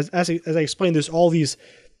here. You know, as I explained, there's all these,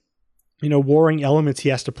 you know, warring elements he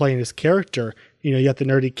has to play in his character. You know, you have the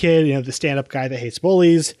nerdy kid, you know, the stand-up guy that hates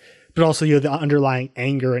bullies, but also, you know, the underlying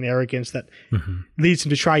anger and arrogance that mm-hmm. leads him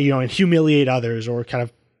to try, you know, and humiliate others or kind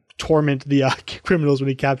of torment the criminals when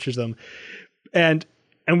he captures them. And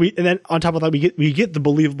then on top of that, we get the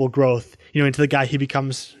believable growth, you know, into the guy he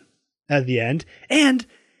becomes at the end. And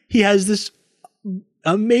he has this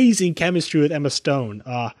amazing chemistry with Emma Stone.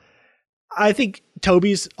 I think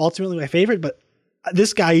Tobey's ultimately my favorite, but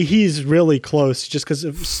this guy, he's really close just because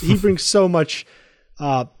he brings so much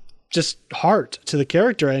just heart to the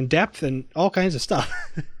character and depth and all kinds of stuff.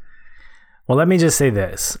 Well, let me just say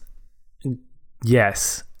this.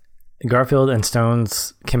 Yes, Garfield and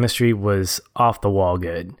Stone's chemistry was off the wall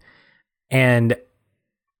good. And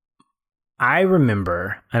I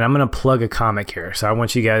remember, and I'm going to plug a comic here, so I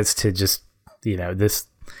want you guys to just This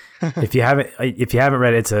if you haven't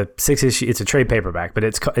read it, it's a 6-issue. It's a trade paperback, but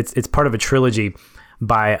it's part of a trilogy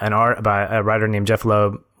by a writer named Jeff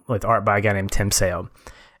Loeb with art by a guy named Tim Sale,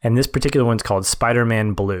 and this particular one's called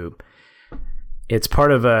Spider-Man Blue. It's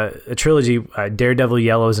part of a trilogy. Daredevil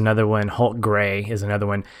Yellow is another one. Hulk Gray is another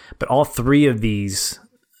one. But all three of these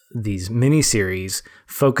miniseries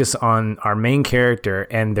focus on our main character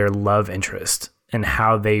and their love interest and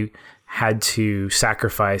how they had to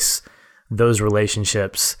sacrifice those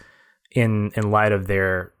relationships in light of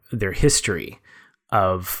their history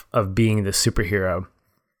of being the superhero.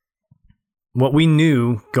 What we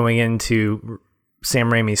knew going into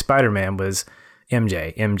Sam Raimi's Spider-Man was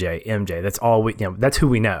MJ. That's all that's who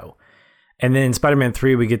we know. And then in Spider-Man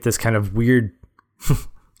 3, we get this kind of weird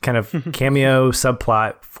kind of cameo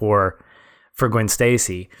subplot for Gwen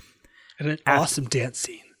Stacy. And an awesome dance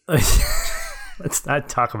scene. Let's not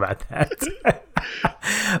talk about that.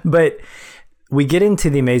 But we get into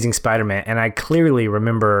The Amazing Spider-Man, and I clearly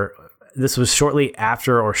remember this was shortly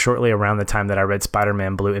after or shortly around the time that I read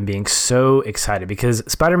Spider-Man Blue and being so excited because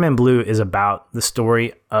Spider-Man Blue is about the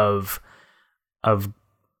story of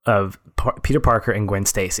Peter Parker and Gwen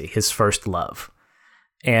Stacy, his first love,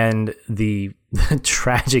 and the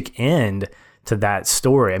tragic end to that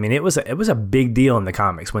story. I mean, it was a big deal in the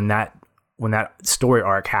comics when that story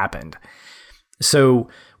arc happened. So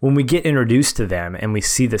when we get introduced to them and we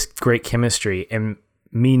see this great chemistry and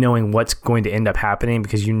me knowing what's going to end up happening,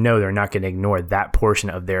 because they're not going to ignore that portion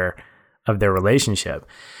of their relationship,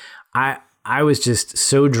 I was just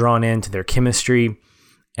so drawn into their chemistry.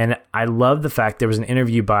 And I love the fact there was an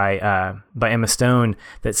interview by Emma Stone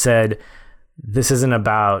that said, this isn't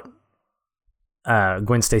about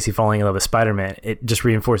Gwen Stacy falling in love with Spider-Man. It just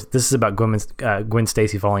reinforced this is about Gwen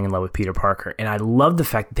Stacy falling in love with Peter Parker. And I love the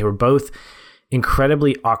fact that they were both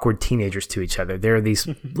incredibly awkward teenagers to each other. There are these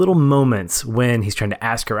little moments when he's trying to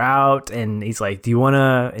ask her out and he's like, do you want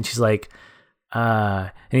to? And she's like,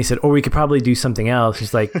 and he said, or we could probably do something else.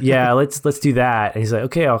 She's like, yeah, let's do that. And he's like,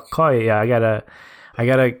 okay, I'll call you. Yeah, I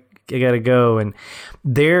gotta go. And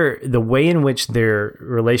the way in which their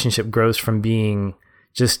relationship grows from being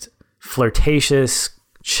just flirtatious,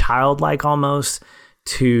 childlike almost,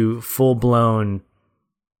 to full-blown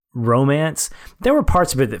romance. There were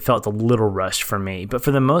parts of it that felt a little rushed for me, but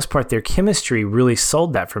for the most part, their chemistry really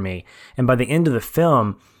sold that for me. And by the end of the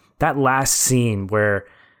film, that last scene where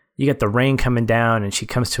you get the rain coming down and she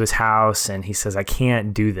comes to his house and he says, I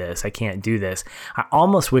can't do this. I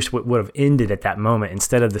almost wish it would have ended at that moment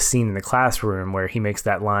instead of the scene in the classroom where he makes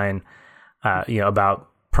that line, about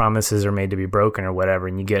promises are made to be broken or whatever.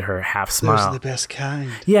 And you get her half smile. Those are the best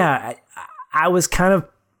kind. Yeah. I was kind of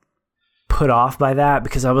put off by that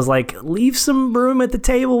because I was like, leave some room at the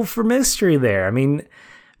table for mystery there. I mean,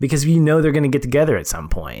 because they're going to get together at some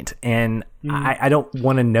point. And I don't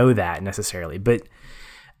want to know that necessarily, but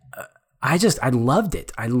I loved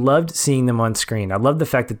it. I loved seeing them on screen. I loved the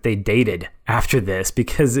fact that they dated after this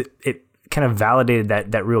because it kind of validated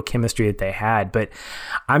that real chemistry that they had. But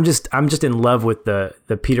I'm just in love with the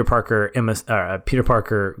Peter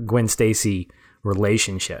Parker Gwen Stacy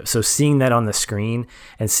relationship. So seeing that on the screen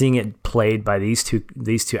and seeing it played by these two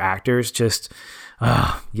actors, just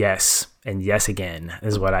yes and yes again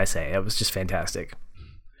is what I say. It was just fantastic.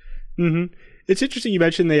 Mm-hmm. It's interesting you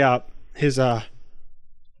mentioned his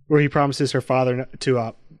where he promises her father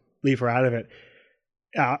to leave her out of it.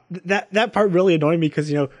 That part really annoyed me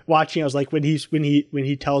because watching, I was like, when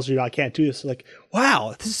he tells you I can't do this, like,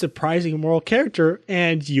 wow, this is a surprising moral character,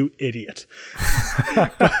 and you idiot.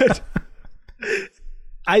 But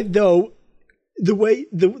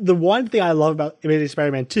the one thing I love about Amazing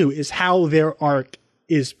Spider-Man 2 is how their arc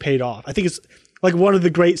is paid off. I think it's like one of the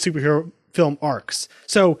great superhero film arcs.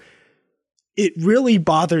 So it really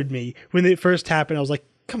bothered me when it first happened. I was like,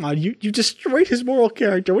 come on, you destroyed his moral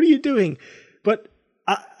character. What are you doing? But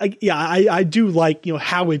I do like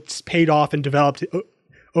how it's paid off and developed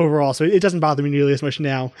overall. So it doesn't bother me nearly as much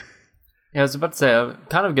now. Yeah, I was about to say, I'm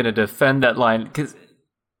kind of going to defend that line because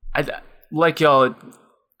like y'all,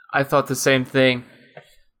 I thought the same thing,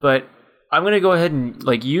 but I'm going to go ahead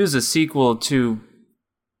and use a sequel to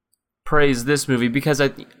praise this movie because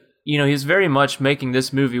he's very much making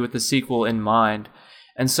this movie with the sequel in mind.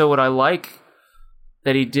 And so what I like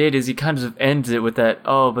that he did is he kind of ends it with that,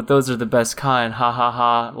 oh, but those are the best kind, ha ha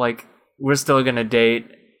ha, we're still going to date.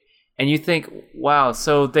 And you think, wow,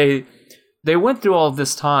 so they went through all of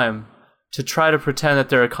this time to try to pretend that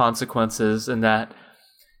there are consequences and that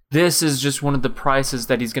this is just one of the prices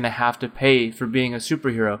that he's going to have to pay for being a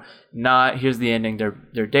superhero. Not, here's the ending,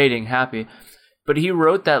 they're dating, happy. But he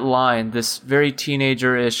wrote that line, this very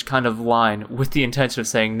teenager-ish kind of line, with the intention of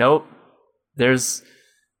saying, nope,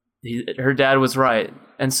 her dad was right.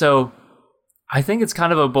 And so I think it's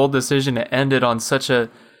kind of a bold decision to end it on such an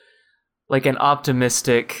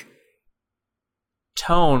optimistic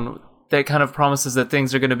tone that kind of promises that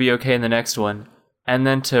things are going to be okay in the next one, and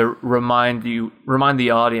then to remind the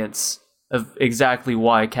audience of exactly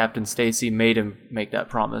why Captain Stacy made him make that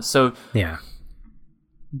promise. So yeah,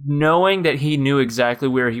 knowing that he knew exactly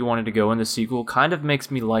where he wanted to go in the sequel kind of makes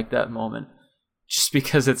me like that moment, just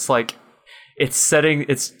because it's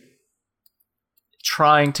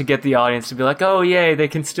trying to get the audience to be like, oh yay, they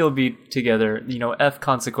can still be together, F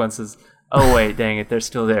consequences. Oh wait, dang it, they're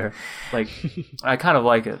still there. Like, I kind of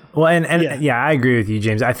like it. Well, and yeah, I agree with you,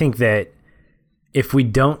 James. I think that if we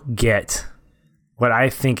don't get what I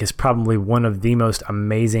think is probably one of the most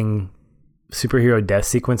amazing superhero death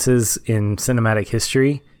sequences in cinematic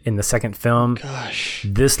history in the second film,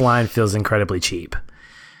 this line feels incredibly cheap.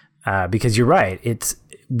 Because you're right,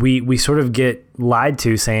 we sort of get lied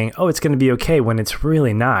to saying, oh, it's going to be okay, when it's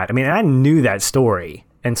really not. I mean, I knew that story.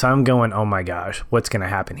 And so I'm going, oh my gosh, what's going to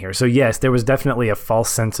happen here? So yes, there was definitely a false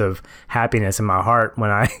sense of happiness in my heart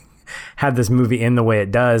when I had this movie end the way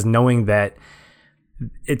it does, knowing that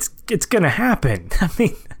it's going to happen. I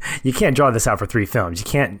mean, you can't draw this out for 3 films. You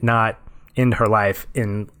can't not end her life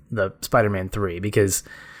in the Spider-Man 3 because,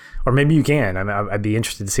 or maybe you can. I mean, I'd be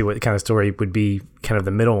interested to see what kind of story would be kind of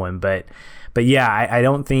the middle one. But yeah, I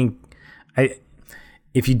don't think,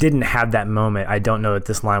 if you didn't have that moment, I don't know that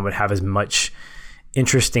this line would have as much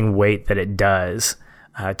interesting weight that it does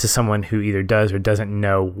to someone who either does or doesn't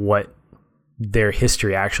know what their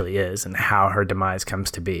history actually is and how her demise comes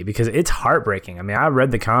to be, because it's heartbreaking. I mean, I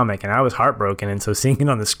read the comic and I was heartbroken, and so seeing it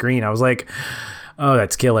on the screen, I was like, oh,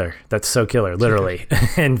 that's killer. That's so killer, literally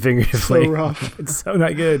and figuratively. So rough. It's so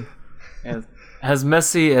not good. As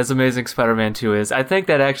messy as Amazing Spider-Man 2 is, I think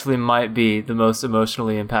that actually might be the most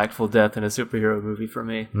emotionally impactful death in a superhero movie for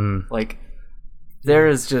me. Like, there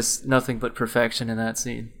is just nothing but perfection in that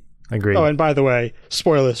scene. Agreed. Oh, and by the way,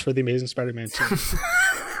 spoilers for The Amazing Spider-Man 2.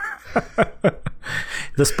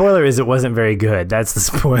 The spoiler is it wasn't very good. That's the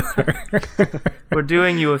spoiler. We're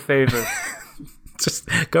doing you a favor. Just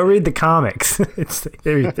go read the comics.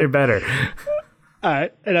 They're better. All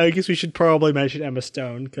right, and I guess we should probably mention Emma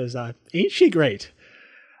Stone, because ain't she great?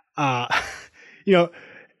 And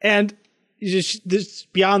just this,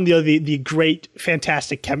 beyond the great,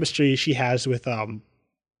 fantastic chemistry she has with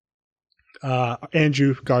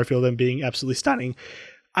Andrew Garfield and being absolutely stunning,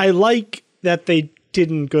 I like that they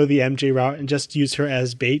didn't go the MJ route and just use her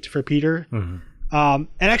as bait for Peter. Mm-hmm. And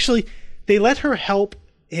actually, they let her help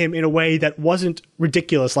him in a way that wasn't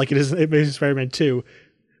ridiculous like it is in Amazing Spider-Man 2,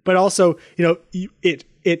 but also,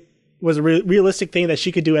 it was a realistic thing that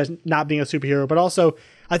she could do as not being a superhero, but also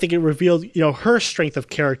I think it revealed, her strength of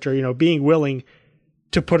character, being willing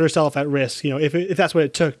to put herself at risk, if that's what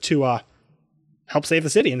it took to help save the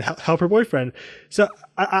city and help her boyfriend. So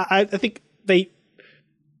I think they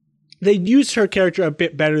used her character a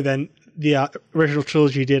bit better than the original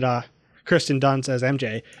trilogy did Kirsten Dunst as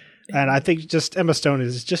MJ. And I think just Emma Stone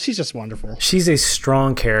she's just wonderful. She's a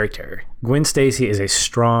strong character. Gwen Stacy is a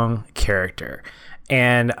strong character.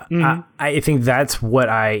 And I think that's what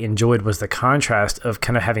I enjoyed, was the contrast of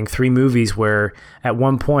kind of having 3 movies where at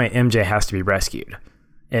one point MJ has to be rescued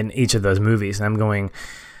in each of those movies. And I'm going,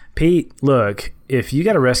 Pete, look, if you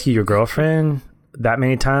got to rescue your girlfriend that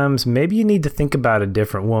many times, maybe you need to think about a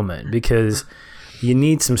different woman, because you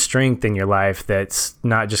need some strength in your life that's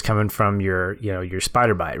not just coming from your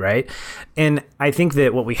spider bite, right? And I think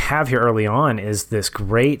that what we have here early on is this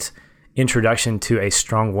great introduction to a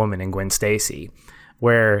strong woman in Gwen Stacy,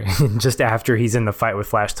 where just after he's in the fight with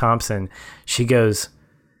Flash Thompson, she goes,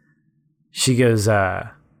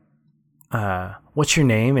 what's your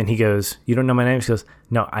name? And he goes, you don't know my name? She goes,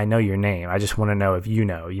 no, I know your name. I just want to know if you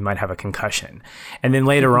know. You might have a concussion. And then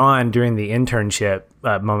later on, during the internship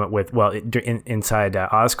moment inside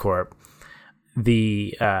Oscorp,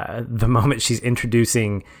 the moment she's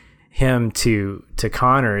introducing him to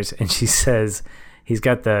Connors, and she says he's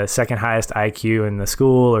got the second highest IQ in the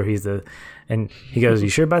school, or and he goes, you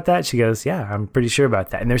sure about that? She goes, yeah, I'm pretty sure about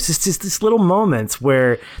that. And there's just this little moments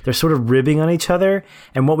where they're sort of ribbing on each other.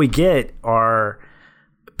 And what we get are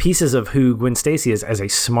pieces of who Gwen Stacy is as a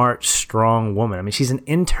smart, strong woman. I mean, she's an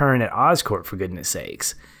intern at Oscorp, for goodness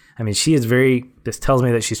sakes. I mean, she is this tells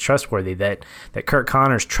me that she's trustworthy, that Kurt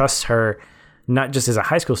Connors trusts her, not just as a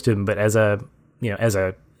high school student, but as a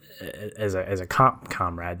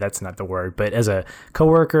comrade. That's not the word, but as a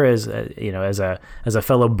coworker, as a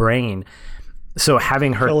fellow brain. So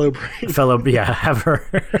having her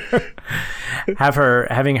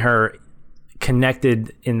having her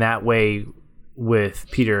connected in that way with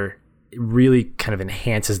Peter really kind of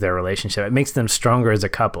enhances their relationship. It makes them stronger as a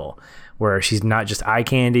couple, where she's not just eye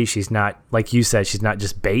candy. She's not, like you said, she's not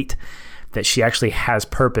just bait, that she actually has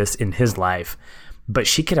purpose in his life, but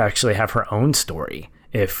she could actually have her own story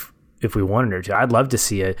if we wanted her to. I'd love to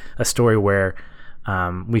see a story where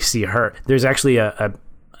we see her. There's actually a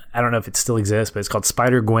I don't know if it still exists, but it's called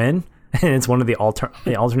Spider-Gwen, and it's one of the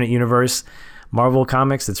alternate universe Marvel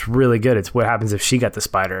comics. It's really good. It's what happens if she got the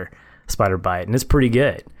spider bite, and it's pretty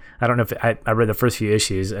good. I don't know if I read the first few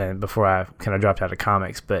issues before I kind of dropped out of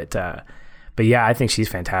comics, but yeah, I think she's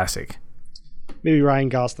fantastic. Maybe Ryan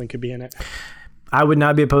Gosling could be in it. I would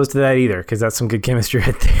not be opposed to that either, because that's some good chemistry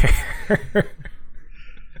right there.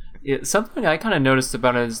 Yeah, something I kind of noticed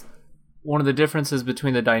about it is one of the differences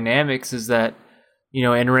between the dynamics is that, in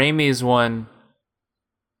Raimi's one,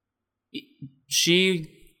 she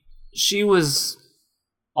was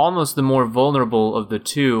almost the more vulnerable of the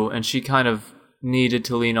two, and she kind of needed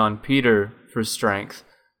to lean on Peter for strength.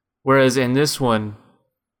 Whereas in this one,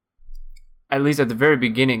 at least at the very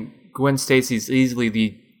beginning, Gwen Stacy's easily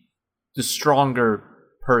the stronger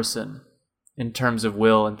person in terms of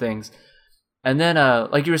will and things. And then,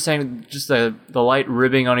 like you were saying, just the light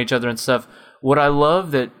ribbing on each other and stuff. What I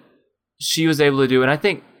love that she was able to do, and I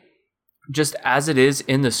think just as it is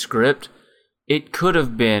in the script, it could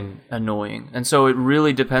have been annoying. And so it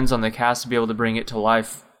really depends on the cast to be able to bring it to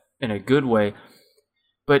life in a good way.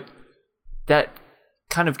 But that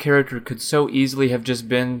kind of character could so easily have just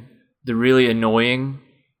been the really annoying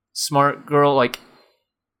smart girl, like,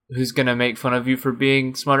 who's going to make fun of you for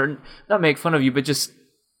being smarter. Not make fun of you, but just,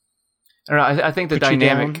 I don't know, I think the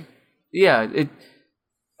dynamic, yeah,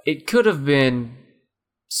 it could have been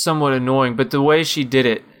somewhat annoying, but the way she did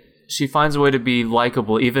it, she finds a way to be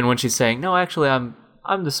likable, even when she's saying, no, actually, I'm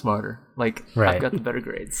the smarter. Like, right. I've got the better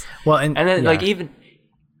grades. Well, and then, like, even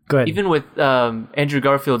with Andrew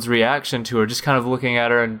Garfield's reaction to her, just kind of looking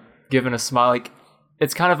at her and giving a smile, like,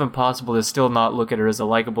 it's kind of impossible to still not look at her as a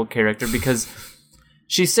likable character, because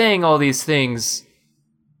she's saying all these things,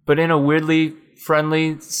 but in a weirdly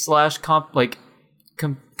friendly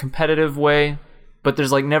 / competitive way. But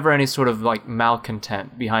there's like never any sort of like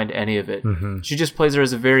malcontent behind any of it. Mm-hmm. She just plays her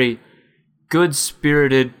as a very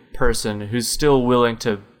good-spirited person who's still willing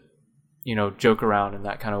to, joke around in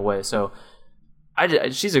that kind of way. So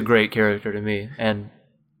she's a great character to me. And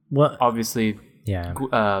obviously, yeah,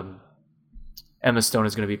 Emma Stone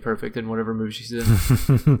is going to be perfect in whatever movie she's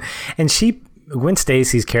in. And Gwen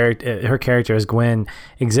Stacy's character, her character as Gwen,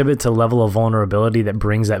 exhibits a level of vulnerability that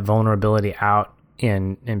brings that vulnerability out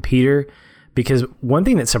in Peter. Because one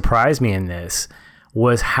thing that surprised me in this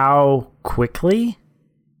was how quickly,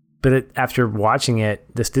 after watching it,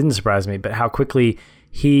 this didn't surprise me, but how quickly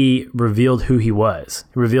he revealed who he was.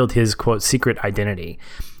 He revealed his, quote, secret identity.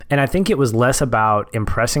 And I think it was less about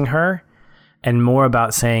impressing her and more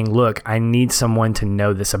about saying, look, I need someone to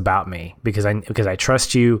know this about me because I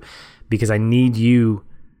trust you, because I need you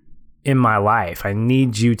in my life. I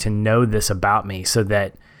need you to know this about me so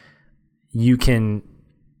that you can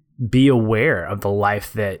be aware of the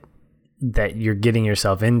life that you're getting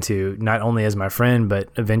yourself into, not only as my friend, but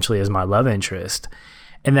eventually as my love interest.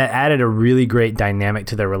 And that added a really great dynamic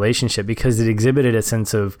to their relationship because it exhibited a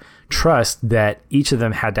sense of trust that each of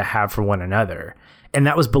them had to have for one another. And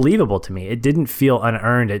that was believable to me. It didn't feel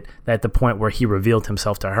unearned at the point where he revealed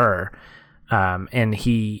himself to her. And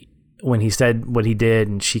when he said what he did,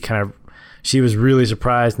 and she was really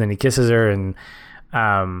surprised, and then he kisses her, and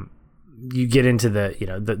you get into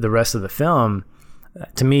the rest of the film.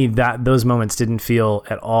 To me, that those moments didn't feel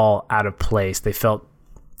at all out of place. They felt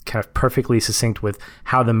kind of perfectly succinct with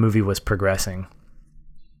how the movie was progressing.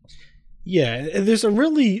 Yeah, there's a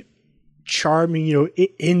really charming,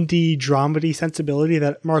 indie dramedy sensibility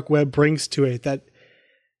that Mark Webb brings to it that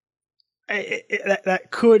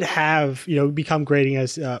could have, become grating,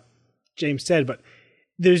 as James said, but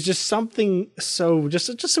there's just something so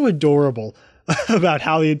adorable about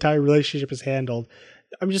how the entire relationship is handled.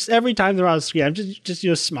 I'm just, every time they're on the screen, I'm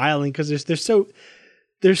just smiling because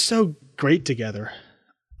they're so great together.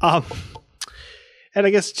 And I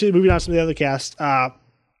guess moving on to some of the other cast,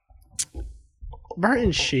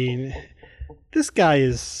 Martin Sheen, this guy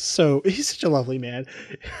he's such a lovely man,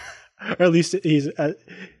 or at least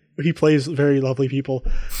he plays very lovely people.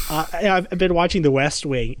 I've been watching The West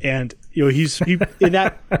Wing, and he's in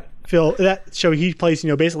that show he plays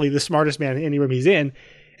basically the smartest man in any room he's in,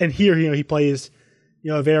 and here he plays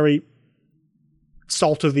a very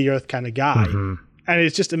salt of the earth kind of guy, mm-hmm. and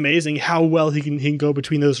it's just amazing how well he can go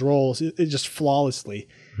between those roles, it just flawlessly.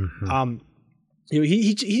 Mm-hmm.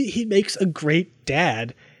 He makes a great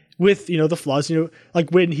dad with, the flaws,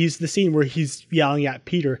 like when he's the scene where he's yelling at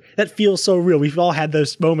Peter, that feels so real. We've all had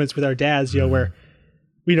those moments with our dads, where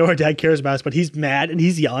we know our dad cares about us, but he's mad and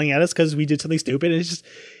he's yelling at us because we did something stupid. And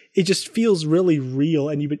it just feels really real.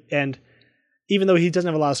 And even though he doesn't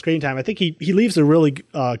have a lot of screen time, I think he leaves a really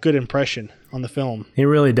good impression on the film. He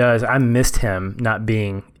really does. I missed him not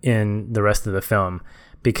being in the rest of the film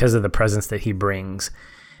because of the presence that he brings.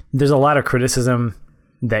 There's a lot of criticism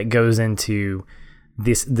that goes into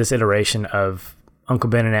this iteration of Uncle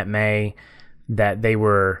Ben and Aunt May, that they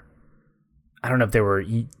were, I don't know if they were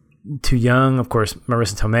too young. Of course,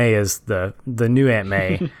 Marissa Tomei is the new Aunt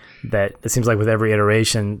May. That it seems like with every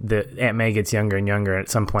iteration, the Aunt May gets younger and younger. And at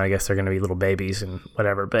some point, I guess they're going to be little babies and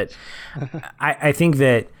whatever. But I think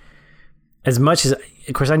that as much as,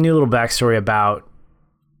 of course, I knew a little backstory about,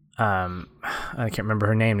 I can't remember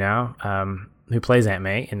her name now, who plays Aunt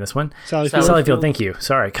May in this one. Sally Field. Thank you.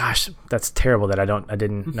 Sorry. Gosh, that's terrible that I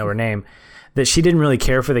didn't know her name. That she didn't really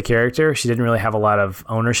care for the character. She didn't really have a lot of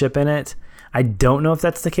ownership in it. I don't know if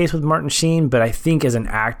that's the case with Martin Sheen, but I think as an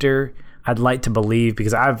actor, I'd like to believe,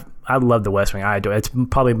 because I love The West Wing. I do. It's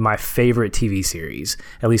probably my favorite TV series,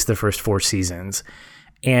 at least the first 4 seasons.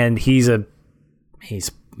 And he's one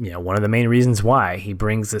of the main reasons why he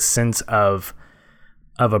brings this sense of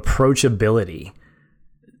approachability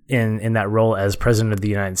in that role as president of the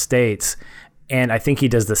United States. And I think he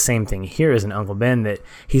does the same thing here as an Uncle Ben, that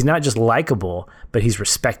he's not just likable, but he's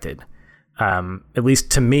respected. At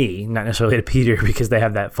least to me, not necessarily to Peter, because they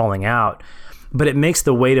have that falling out. But it makes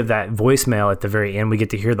the weight of that voicemail at the very end, we get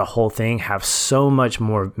to hear the whole thing, have so much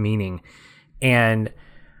more meaning. And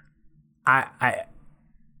I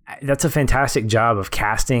that's a fantastic job of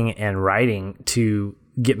casting and writing to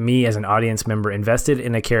get me as an audience member invested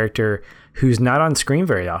in a character who's not on screen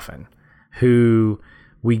very often, who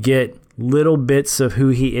we get little bits of who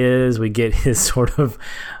he is. We get his sort of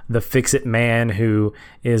the fix-it man who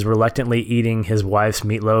is reluctantly eating his wife's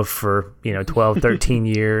meatloaf for 12, 13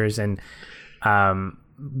 years. And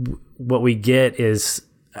what we get is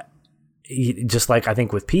just like I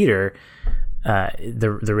think with Peter,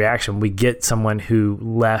 the reaction, we get someone who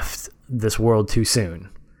left this world too soon.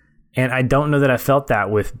 And I don't know that I felt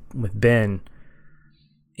that with Ben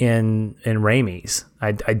in Raimi's.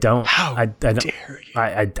 I don't. How dare you?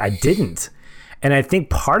 I didn't. And I think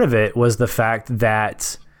part of it was the fact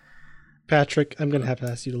that, Patrick, I'm going to have to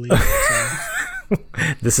ask you to leave.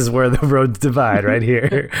 This is where the roads divide right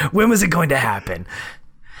here. When was it going to happen?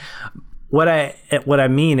 What I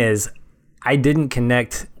mean is, I didn't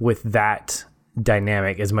connect with that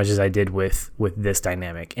dynamic as much as I did with this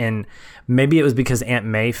dynamic. And maybe it was because Aunt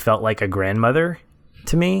May felt like a grandmother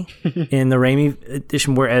to me in the Raimi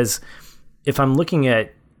edition. Whereas if I'm looking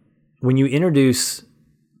at when you introduce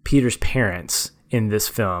Peter's parents in this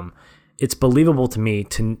film, it's believable to me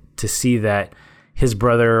to see that his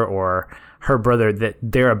brother or her brother, that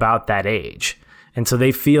they're about that age. And so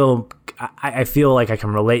they feel, I feel like I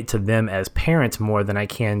can relate to them as parents more than I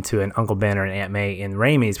can to an Uncle Ben or an Aunt May in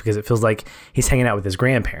Raimi's, because it feels like he's hanging out with his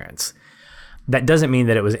grandparents. That doesn't mean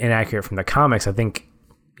that it was inaccurate from the comics. I think,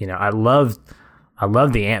 I love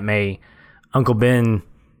the Aunt May, Uncle Ben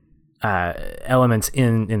elements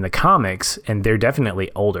in the comics, and they're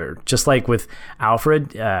definitely older. Just like with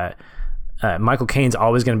Alfred, Michael Caine's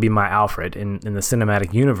always going to be my Alfred in the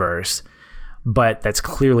cinematic universe, but that's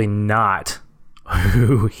clearly not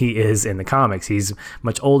who he is in the comics. He's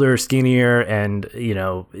much older, skinnier, and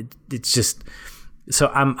it's just, so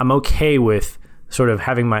I'm okay with sort of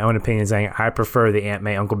having my own opinion, saying I prefer the Aunt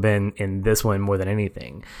May Uncle Ben in this one more than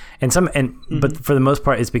anything. But for the most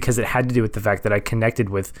part, it's because it had to do with the fact that I connected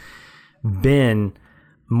with Ben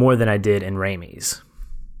more than I did in Raimi's.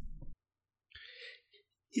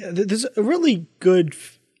 Yeah, there's a really good,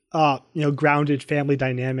 grounded family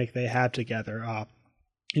dynamic they have together.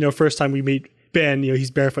 First time we meet Ben,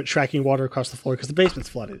 he's barefoot tracking water across the floor because the basement's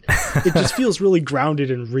flooded. It just feels really grounded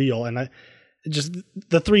and real. And just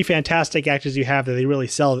the 3 fantastic actors you have, that they really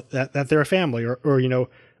sell that they're a family or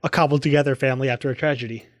a cobbled together family after a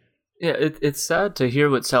tragedy. Yeah, it's sad to hear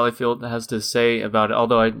what Sally Field has to say about it,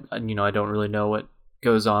 although I don't really know what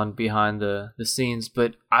goes on behind the scenes,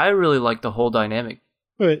 but I really like the whole dynamic.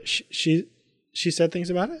 Wait, she said things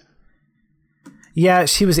about it? Yeah,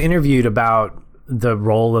 she was interviewed about the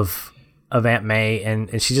role of Aunt May,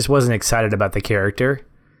 and she just wasn't excited about the character.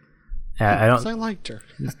 I liked her.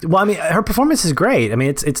 Well, I mean, her performance is great. I mean,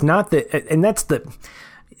 it's not that, and that's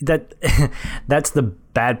the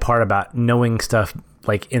bad part about knowing stuff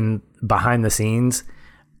like in behind the scenes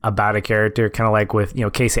about a character, kind of like with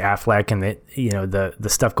Casey Affleck and the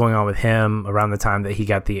stuff going on with him around the time that he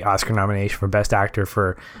got the Oscar nomination for Best Actor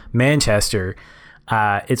for Manchester.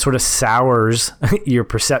 it sort of sours your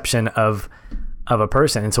perception of a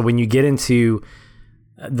person. And so when you get into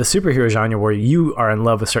the superhero genre where you are in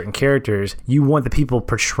love with certain characters, you want the people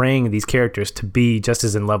portraying these characters to be just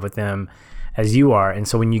as in love with them as you are. And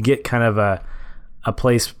so when you get kind of a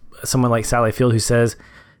place, someone like Sally Field who says,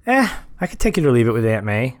 I could take it or leave it with Aunt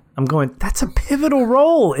May, I'm going, that's a pivotal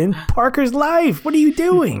role in Parker's life. What are you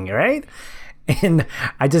doing? Right? And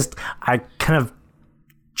I kind of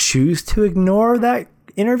choose to ignore that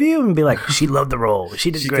interview and be like, she loved the role.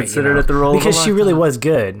 She did great. Considered it the role because she really was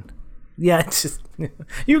good. Yeah, it's just,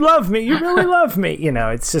 you love me. You really love me.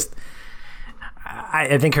 It's just,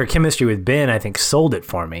 I think her chemistry with Ben, I think, sold it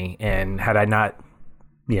for me. And had I not,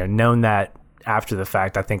 known that after the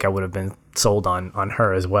fact, I think I would have been sold on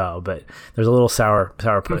her as well. But there's a little sour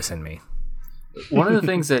puss in me. One of the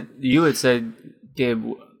things that you had said,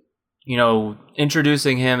 Gabe,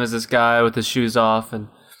 introducing him as this guy with his shoes off and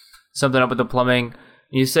something up with the plumbing,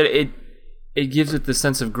 you said it gives it the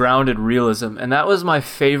sense of grounded realism. And that was my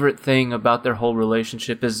favorite thing about their whole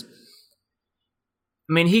relationship is,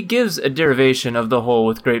 he gives a derivation of the whole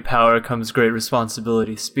with great power comes great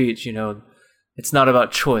responsibility speech. It's not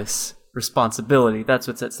about choice, responsibility. That's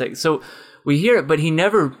what's at stake. So we hear it, but he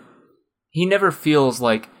never feels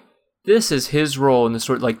like this is his role in the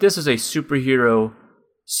story. Like this is a superhero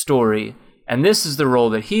story, and this is the role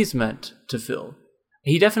that he's meant to fill.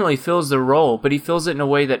 He definitely fills the role, but he fills it in a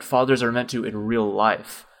way that fathers are meant to in real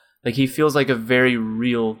life. Like he feels like a very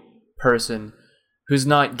real person who's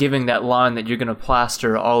not giving that line that you're going to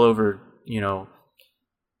plaster all over,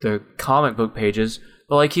 the comic book pages,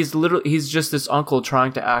 but like he's just this uncle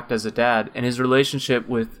trying to act as a dad, and his relationship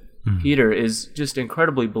with Peter is just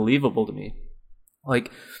incredibly believable to me.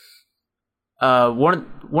 Like one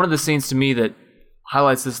of the scenes to me that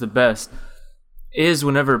highlights this the best is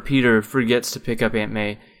whenever Peter forgets to pick up Aunt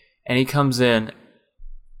May and he comes in,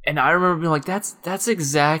 and I remember being like, that's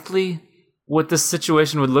exactly what this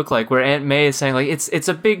situation would look like, where Aunt May is saying like it's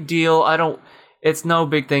a big deal, it's no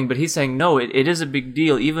big thing, but he's saying no, it is a big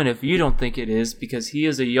deal even if you don't think it is, because he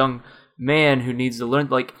is a young man who needs to learn.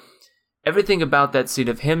 Like everything about that scene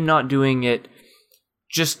of him not doing it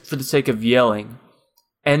just for the sake of yelling,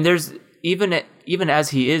 and there's even as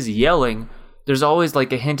he is yelling, there's always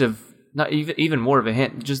like a hint of, not even more of a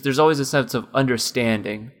hint, just there's always a sense of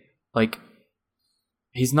understanding. Like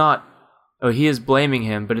he's not, he is blaming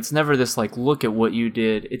him, but it's never this like, look at what you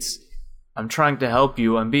did. It's, I'm trying to help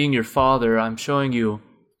you, I'm being your father, I'm showing you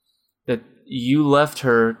that you left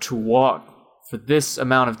her to walk for this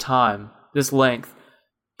amount of time, this length,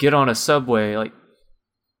 get on a subway, like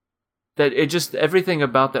that. It just, everything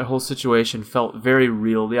about that whole situation felt very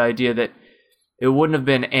real. The idea that it wouldn't have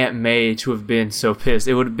been Aunt May to have been so pissed.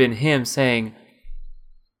 It would have been him saying,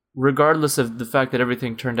 regardless of the fact that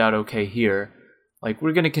everything turned out okay here, like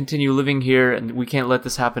we're going to continue living here and we can't let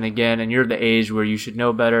this happen again, and you're the age where you should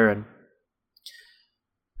know better. And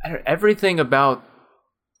everything about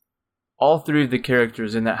all three of the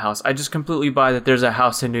characters in that house, I just completely buy that there's a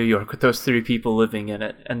house in New York with those three people living in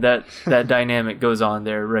it, and that dynamic goes on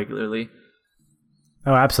there regularly.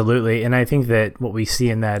 Oh, absolutely. And I think that what we see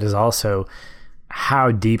in that is also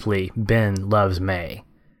how deeply Ben loves May.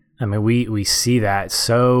 We see that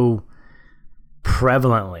so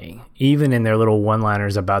prevalently, even in their little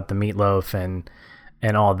one-liners about the meatloaf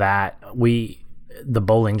and all that. The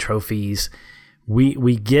bowling trophies,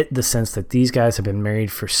 we get the sense that these guys have been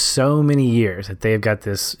married for so many years that they've got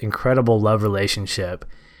this incredible love relationship,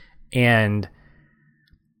 and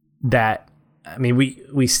that,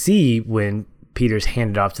 we see when Peter's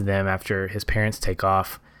handed off to them after his parents take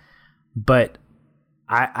off, but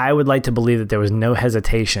I would like to believe that there was no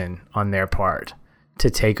hesitation on their part to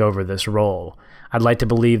take over this role. I'd like to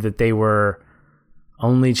believe that they were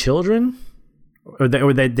only children, or they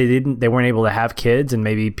weren't able to have kids, and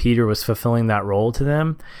maybe Peter was fulfilling that role to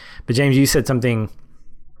them. But James, you said something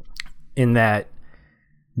in that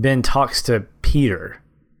Ben talks to Peter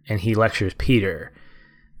and he lectures Peter.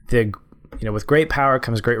 With great power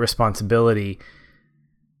comes great responsibility.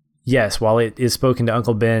 Yes, while it is spoken to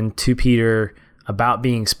Uncle Ben, to Peter, about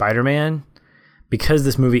being Spider-Man, because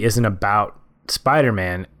this movie isn't about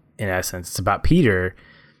Spider-Man in essence, it's about Peter.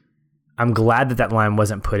 I'm glad that line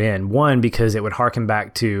wasn't put in. One, because it would harken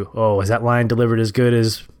back to, is that line delivered as good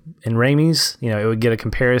as in Raimi's? It would get a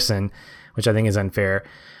comparison, which I think is unfair.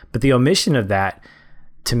 But the omission of that,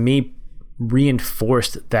 to me,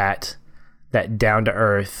 reinforced that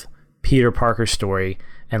down-to-earth Peter Parker story,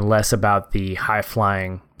 and less about the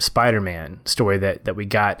high-flying Spider-Man story that we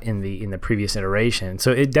got in the previous iteration.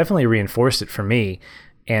 So it definitely reinforced it for me,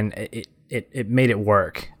 and it made it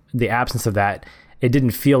work. The absence of that, it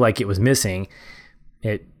didn't feel like it was missing,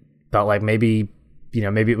 it felt like maybe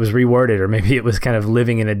it was reworded, or maybe it was kind of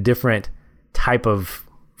living in a different type of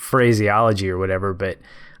phraseology or whatever. But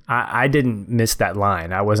I didn't miss that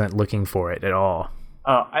line. I wasn't looking for it at all.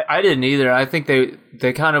 Oh, I didn't either. I think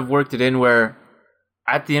they kind of worked it in where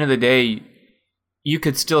at the end of the day, you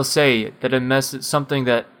could still say that a message, something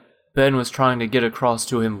that Ben was trying to get across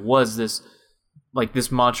to him was this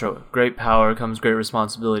mantra: great power comes great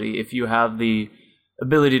responsibility. If you have the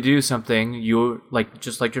ability to do something, you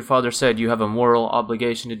just like your father said, you have a moral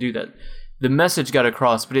obligation to do that. The message got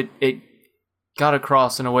across, but it got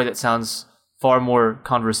across in a way that sounds far more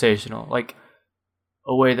conversational, like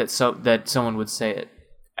a way that someone would say it.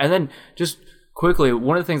 And then just quickly,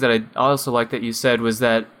 one of the things that I also like that you said was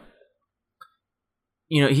that,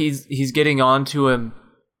 he's getting on to him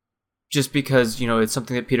just because, it's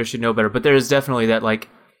something that Peter should know better. But there is definitely that,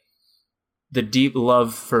 the deep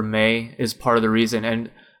love for May is part of the reason.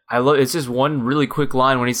 And I love, it's just one really quick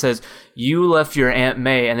line when he says, "You left your Aunt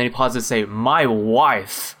May," and then he pauses to say, "My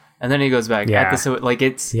wife," and then he goes back.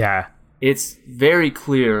 Yeah. It's very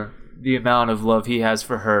clear the amount of love he has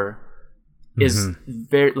for her is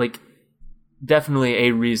very, definitely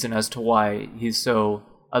a reason as to why he's so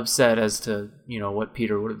upset as to, what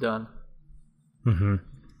Peter would have done. Mm-hmm.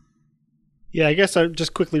 Yeah, I guess I'm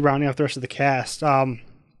just quickly rounding off the rest of the cast. Do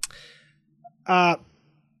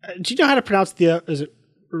you know how to pronounce is it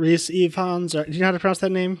Rhys Ifans? Do you know how to pronounce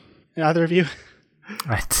that name? Either of you?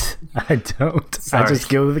 I don't. Sorry. I just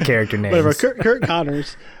go with the character names. Whatever. Kurt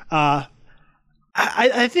Connors. I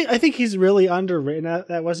think he's really underwritten.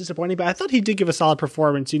 That was disappointing, but I thought he did give a solid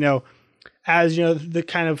performance. As the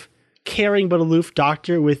kind of caring but aloof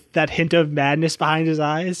doctor with that hint of madness behind his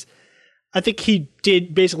eyes. I think he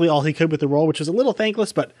did basically all he could with the role, which was a little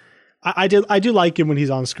thankless, but I do like him when he's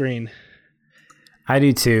on screen. I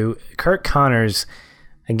do too. Kurt Connors,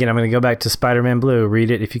 again, I'm going to go back to Spider-Man Blue.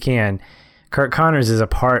 Read it if you can. Kurt Connors is a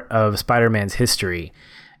part of Spider-Man's history.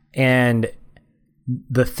 And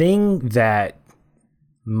the thing that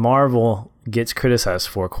Marvel gets criticized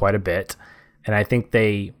for quite a bit, and I think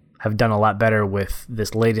they have done a lot better with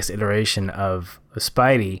this latest iteration of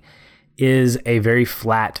Spidey, is a very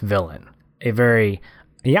flat villain. A very,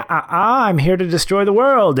 I'm here to destroy the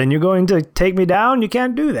world, and you're going to take me down? You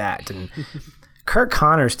can't do that. And Kurt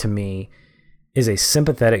Connors, to me, is a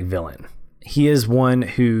sympathetic villain. He is one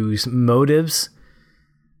whose motives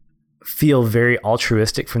feel very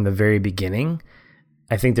altruistic from the very beginning.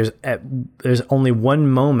 I think there's only one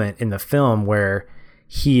moment in the film where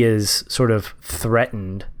he is sort of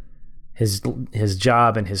threatened. His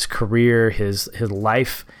job and his career, his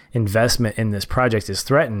life investment in this project is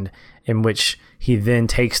threatened, in which he then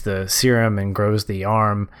takes the serum and grows the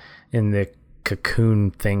arm in the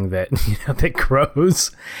cocoon thing that that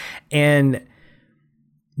grows. And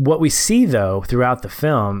what we see though throughout the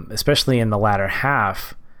film, especially in the latter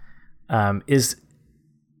half, is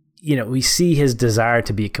we see his desire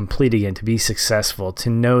to be complete again, to be successful, to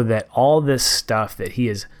know that all this stuff that he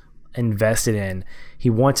is invested in, he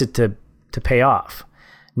wants it to pay off.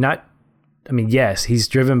 Yes, he's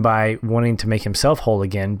driven by wanting to make himself whole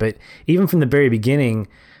again, but even from the very beginning,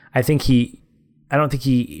 I think he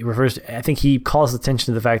calls attention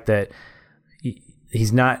to the fact that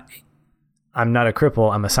I'm not a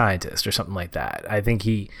cripple, I'm a scientist, or something like that. I think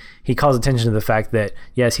he calls attention to the fact that,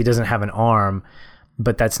 yes, he doesn't have an arm,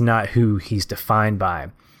 but that's not who he's defined by.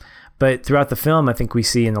 But throughout the film, I think we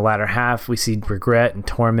see in the latter half, we see regret and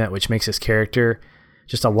torment, which makes his character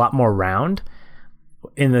just a lot more round,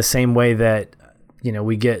 in the same way that,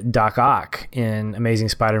 we get Doc Ock in Amazing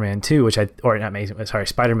Spider-Man 2,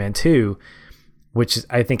 Spider-Man 2, which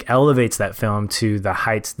I think elevates that film to the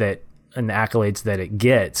heights and the accolades that it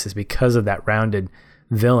gets, is because of that rounded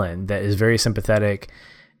villain that is very sympathetic.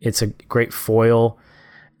 It's a great foil.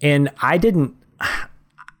 And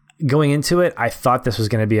going into it, I thought this was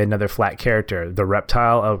going to be another flat character. The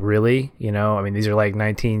Reptile, oh, really? These are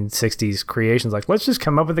 1960s creations. Let's just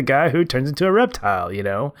come up with a guy who turns into a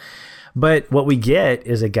reptile, But what we get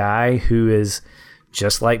is a guy who is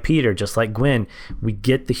just like Peter, just like Gwen. We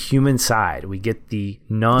get the human side. We get the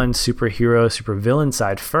non-superhero, supervillain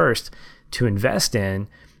side first to invest in.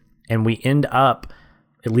 And we end up,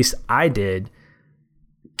 at least I did,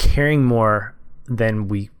 caring more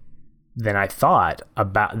than I thought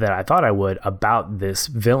I would about this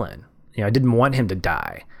villain. I didn't want him to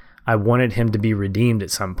die. I wanted him to be redeemed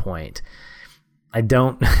at some point. I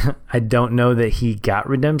don't know that he got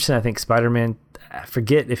redemption. I think Spider-Man, I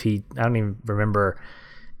don't even remember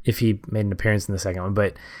if he made an appearance in the second one,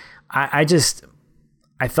 but I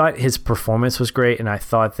thought his performance was great, and I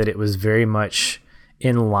thought that it was very much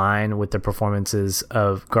in line with the performances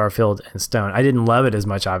of Garfield and Stone. I didn't love it as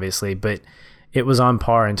much, obviously, but it was on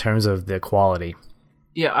par in terms of the quality.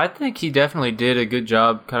 Yeah, I think he definitely did a good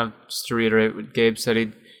job. Kind of just to reiterate what Gabe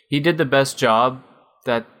said, he did the best job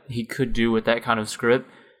that he could do with that kind of script.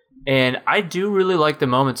 And I do really like the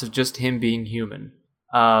moments of just him being human.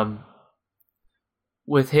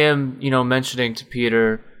 With him, mentioning to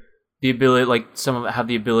Peter the ability, like some of them have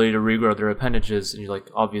the ability to regrow their appendages, and you're like,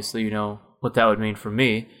 obviously, what that would mean for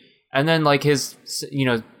me. And then like his,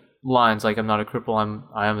 lines like, "I'm not a cripple,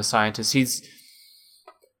 I am a scientist."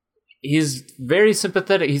 He's very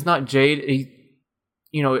sympathetic. He's not jaded.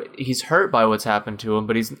 He's hurt by what's happened to him,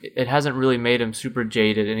 but it hasn't really made him super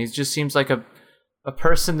jaded, and he just seems like a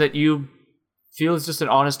person that you feel is just an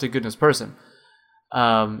honest to goodness person.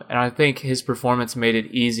 And I think his performance made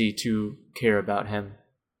it easy to care about him.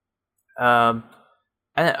 And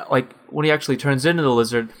like when he actually turns into the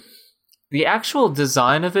lizard, the actual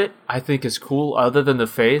design of it, I think, is cool. Other than the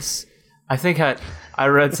face, I think I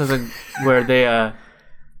read something where they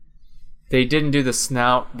didn't do the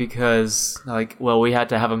snout because we had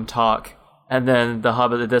to have him talk, and then The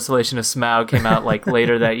Hobbit: The Desolation of Smaug came out like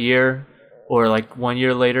later that year, or like 1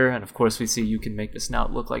 year later, and of course we see you can make the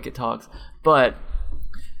snout look like it talks. But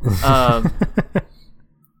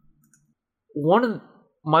one of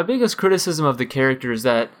my biggest criticism of the character is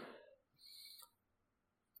that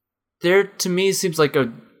there, to me, seems like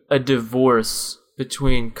a divorce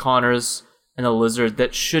between Connors and the lizard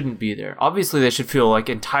that shouldn't be there. Obviously, they should feel like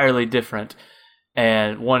entirely different,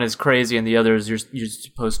 and one is crazy and the other is you're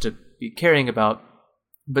supposed to be caring about.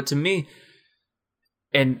 But to me,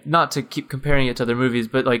 and not to keep comparing it to other movies,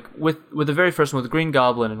 but like with the very first one, with Green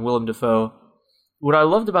Goblin and Willem Dafoe, what I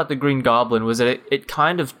loved about the Green Goblin was that it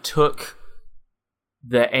kind of took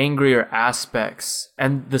the angrier aspects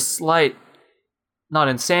and the slight, not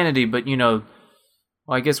insanity, but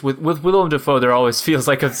I guess with Willem Dafoe, there always feels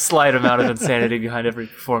like a slight amount of insanity behind every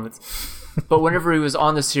performance. But whenever he was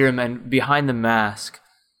on the serum and behind the mask,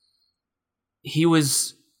 he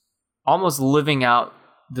was almost living out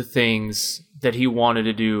the things that he wanted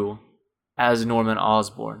to do as Norman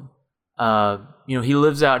Osborn. He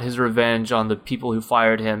lives out his revenge on the people who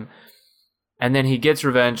fired him, and then he gets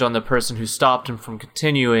revenge on the person who stopped him from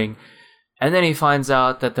continuing, and then he finds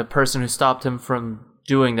out that the person who stopped him from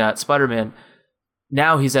doing that, Spider-Man,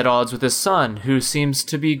 now he's at odds with his son, who seems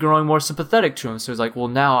to be growing more sympathetic to him. So he's like, well,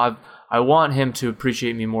 now I want him to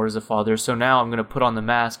appreciate me more as a father, so now I'm going to put on the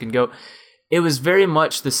mask and go. It was very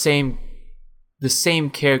much the same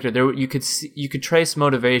character. There you could trace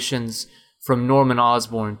motivations from Norman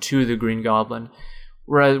Osborn to the Green Goblin.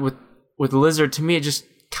 Whereas with Lizard, to me, it just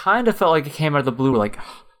kind of felt like it came out of the blue, like,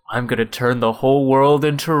 I'm going to turn the whole world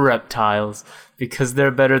into reptiles because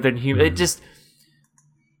they're better than humans. It just,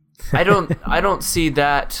 I don't see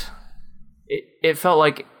that. It felt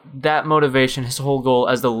like that motivation, his whole goal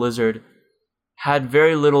as the Lizard, had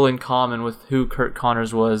very little in common with who Curt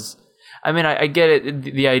Connors was. I mean, I get it,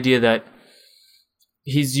 the idea that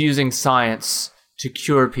he's using science to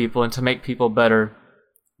cure people and to make people better,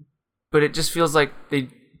 but it just feels like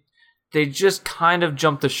they just kind of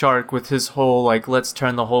jumped the shark with his whole, like, let's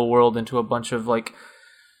turn the whole world into a bunch of, like,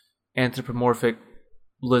 anthropomorphic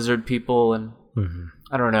lizard people, and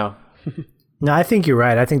I don't know. No, I think you're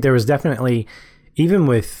right. I think there was definitely, even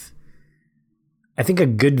with, I think a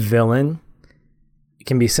good villain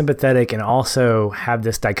can be sympathetic and also have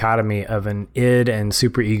this dichotomy of an id and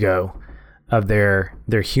superego of their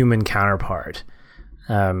human counterpart.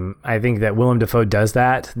 I think that Willem Dafoe does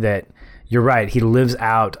that you're right. He lives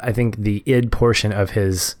out, I think, the id portion of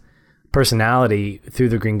his personality through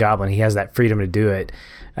the Green Goblin. He has that freedom to do it.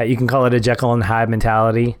 You can call it a Jekyll and Hyde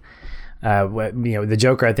mentality. The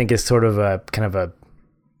Joker, I think, is sort of a kind of a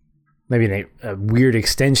maybe a weird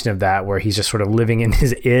extension of that, where he's just sort of living in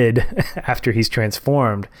his id after he's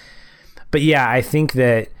transformed. But yeah, I think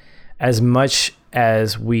that as much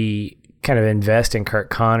as we kind of invest in Curt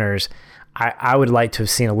Connors, I would like to have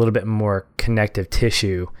seen a little bit more connective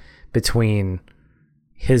tissue between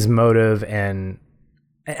his motive, and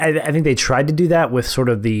I think they tried to do that with sort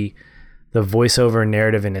of the voiceover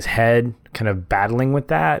narrative in his head, kind of battling with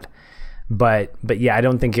that. But yeah, I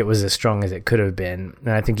don't think it was as strong as it could have been,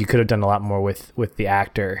 and I think you could have done a lot more with the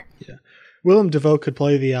actor. Yeah, Willem Dafoe could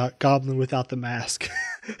play the Goblin without the mask.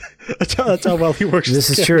 that's how well he works. This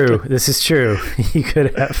is true. This is true. He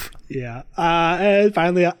could have. Yeah, and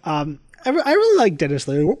finally, I really like Dennis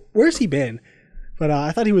Leary. Where's he been? But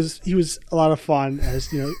I thought he was a lot of fun as,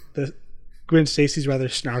 the Gwen Stacy's rather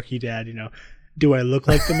snarky dad. Do I look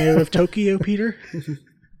like the mayor of Tokyo, Peter?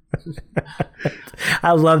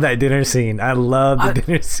 I love that dinner scene. I love the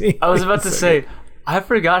dinner scene. I was about to say, I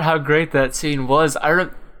forgot how great that scene was.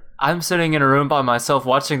 I'm sitting in a room by myself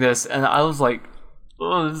watching this, and I was like,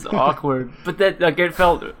 "Oh, this is awkward." But that it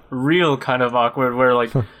felt real kind of awkward, where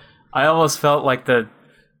like I almost felt like that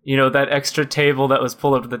extra table that was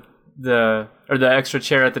pulled up to the extra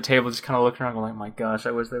chair at the table, just kind of looking around, going, "My gosh,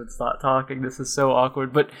 I wish they would stop talking. This is so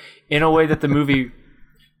awkward." But in a way that the movie,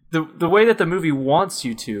 the way that the movie wants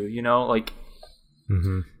you to, like.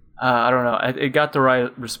 Mm-hmm. I don't know. It got the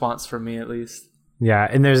right response from me, at least. Yeah,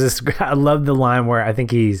 and there's this. I love the line where I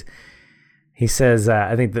think he says.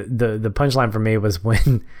 I think the punchline for me was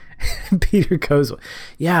when Peter goes,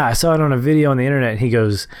 "Yeah, I saw it on a video on the internet." And he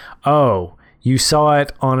goes, "Oh, you saw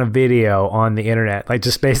it on a video on the internet," like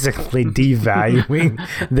just basically devaluing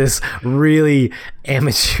this really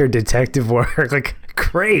amateur detective work. Like,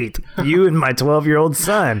 great, you and my 12-year-old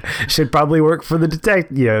son should probably work for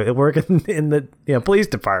the work in the police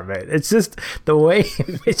department. It's just the way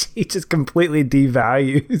in which he just completely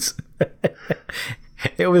devalues.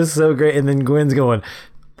 It was so great. And then Gwen's going,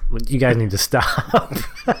 "You guys need to stop."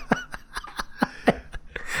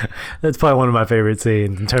 That's probably one of my favorite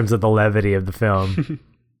scenes in terms of the levity of the film.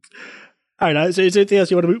 All right, so is there anything else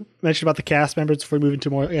you want to mention about the cast members before we move into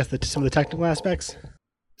more, I guess, some of the technical aspects?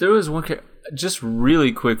 There was one, just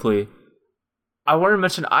really quickly, I want to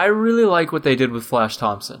mention, I really like what they did with Flash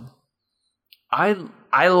Thompson. I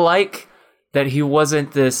like that he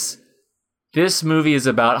wasn't this movie is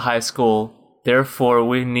about high school, therefore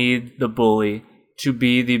we need the bully to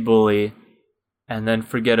be the bully, and then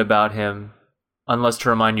forget about him, unless to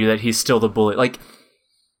remind you that he's still the bully. Like,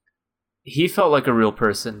 he felt like a real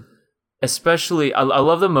person. Especially, I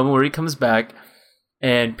love the moment where he comes back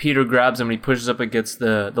and Peter grabs him and he pushes up against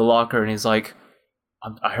the locker and he's like,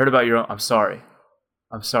 I heard about I'm sorry.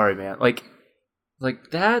 I'm sorry, man. Like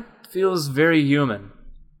that feels very human.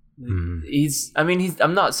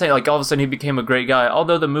 I'm not saying like all of a sudden he became a great guy,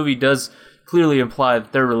 although the movie does clearly imply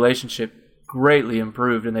that their relationship greatly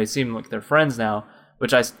improved and they seem like they're friends now,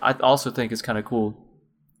 which I also think is kind of cool.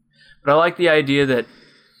 But I like the idea that,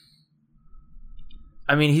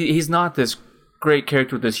 he's not this great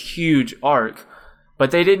character with this huge arc,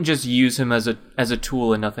 but they didn't just use him as a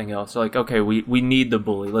tool and nothing else. They're like, okay, we need the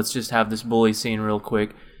bully. Let's just have this bully scene real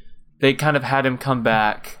quick. They kind of had him come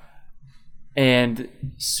back and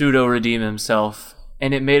pseudo redeem himself,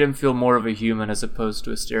 and it made him feel more of a human as opposed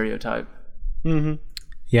to a stereotype. Mm-hmm.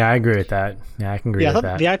 Yeah, I agree with that. Yeah, I can agree with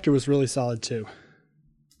that. The actor was really solid too.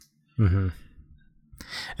 Mm-hmm.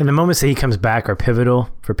 And the moments that he comes back are pivotal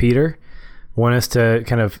for Peter. One is to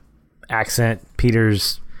kind of accent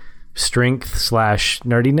Peter's strength /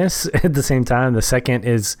 nerdiness at the same time. The second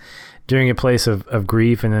is during a place of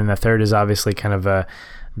grief, and then the third is obviously kind of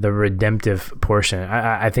the redemptive portion.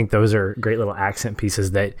 I think those are great little accent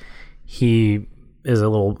pieces that he is a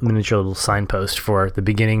little miniature little signpost for the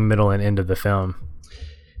beginning, middle, and end of the film.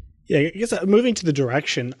 Yeah, I guess moving to the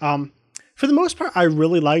direction. For the most part, I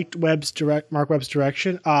really liked Mark Webb's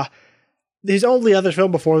direction. His only other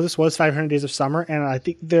film before this was 500 Days of Summer, and I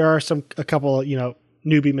think there are a couple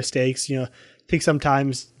newbie mistakes. I think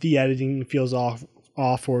sometimes the editing feels off,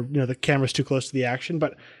 or the camera's too close to the action.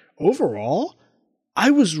 But overall, I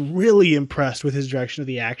was really impressed with his direction of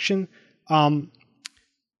the action.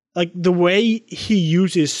 Like the way he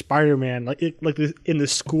uses Spider-Man, like in the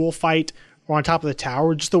school fight or on top of the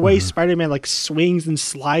tower, just the way Spider-Man like swings and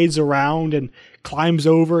slides around and climbs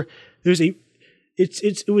over. It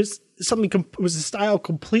was a style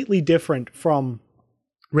completely different from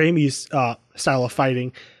Raimi's style of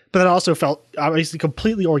fighting, but it also felt obviously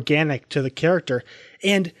completely organic to the character.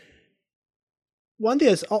 And one thing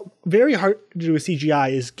that's very hard to do with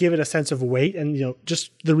CGI is give it a sense of weight and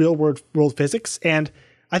just the real world physics. And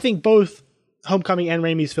I think both Homecoming and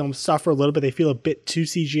Raimi's films suffer a little bit. They feel a bit too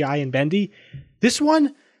CGI and bendy. This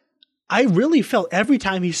one, I really felt every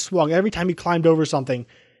time he swung, every time he climbed over something,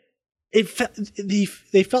 they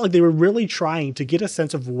felt like they were really trying to get a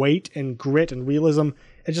sense of weight and grit and realism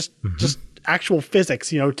and just actual physics,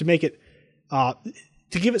 to make it, to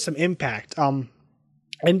give it some impact.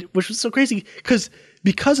 And which was so crazy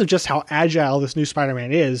because of just how agile this new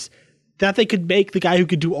Spider-Man is, that they could make the guy who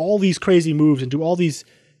could do all these crazy moves and do all these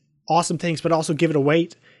awesome things, but also give it a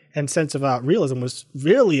weight and sense of realism was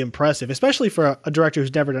really impressive, especially for a director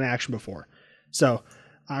who's never done action before. So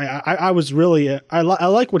I was really, I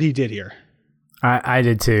like what he did here. I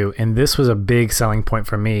did too. And this was a big selling point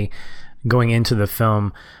for me going into the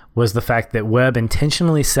film, was the fact that Webb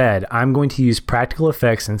intentionally said, I'm going to use practical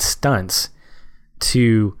effects and stunts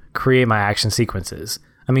to create my action sequences.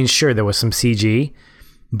 I mean, sure, there was some CG,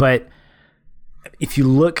 but if you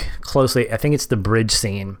look closely, I think it's the bridge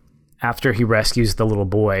scene after he rescues the little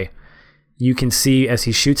boy. you can see as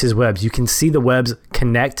he shoots his webs, you can see the webs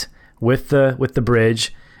connect with the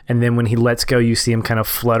bridge, and then when he lets go, you see him kind of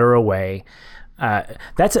flutter away.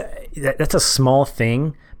 That's a small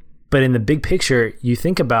thing, but in the big picture, you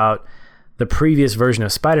think about the previous version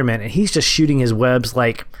of Spider-Man, and he's just shooting his webs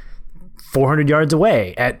like 400 yards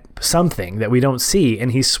away at something that we don't see,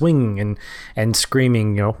 and he's swinging and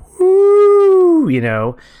screaming, whoo,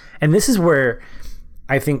 And this is where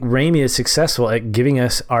I think Raimi is successful at giving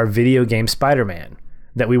us our video game Spider-Man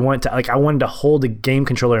that we want to, I wanted to hold a game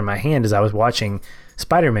controller in my hand as I was watching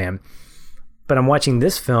Spider-Man, but I'm watching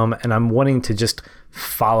this film and I'm wanting to just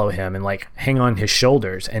follow him and like hang on his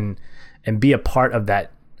shoulders and be a part of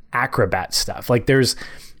that acrobat stuff. Like there's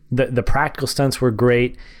the practical stunts were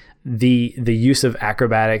great. The use of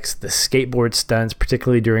acrobatics, the skateboard stunts,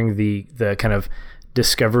 particularly during the kind of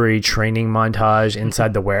discovery training montage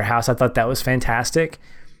inside the warehouse, I thought that was fantastic.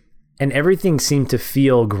 And everything seemed to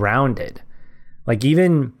feel grounded. Like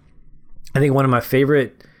even, I think one of my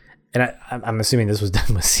favorite, and I'm assuming this was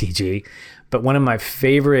done with CG, but one of my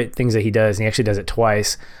favorite things that he does, and he actually does it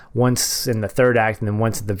twice, once in the third act and then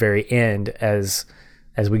once at the very end as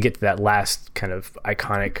we get to that last kind of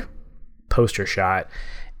iconic poster shot,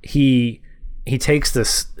 he takes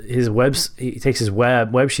his web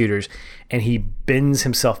shooters and he bends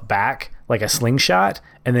himself back like a slingshot,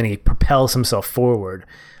 and then he propels himself forward.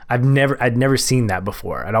 I'd never seen that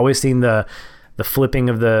before. I'd always seen the flipping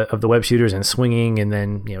of the web shooters and swinging, and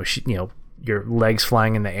then your legs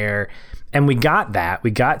flying in the air. And we got that. We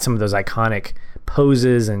got some of those iconic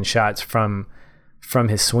poses and shots from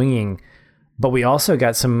his swinging, but we also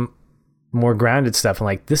got some more grounded stuff. And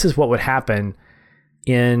like, this is what would happen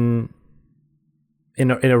in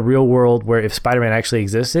a real world where if Spider-Man actually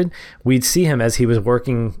existed, we'd see him as he was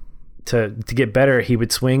working to get better. He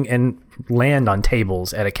would swing and land on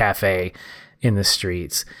tables at a cafe in the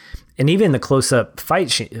streets. And even the close-up fight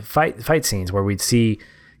scenes where we'd see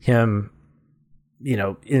him,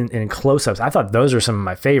 in close-ups, I thought those are some of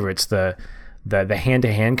my favorites. The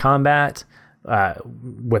hand-to-hand combat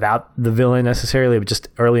without the villain necessarily, but just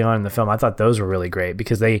early on in the film, I thought those were really great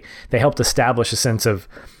because they helped establish a sense of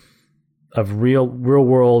real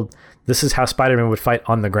world. This is how Spider-Man would fight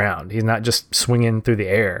on the ground. He's not just swinging through the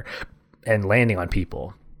air and landing on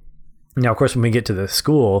people. Now, of course, when we get to the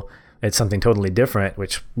school, it's something totally different,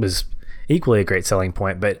 which was equally a great selling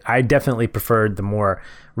point. But I definitely preferred the more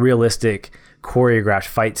realistic, choreographed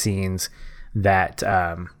fight scenes that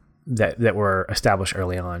were established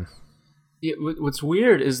early on. Yeah, what's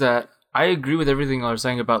weird is that I agree with everything I was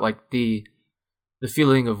saying about like the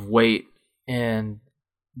feeling of weight and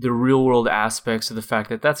the real world aspects of the fact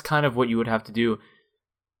that that's kind of what you would have to do.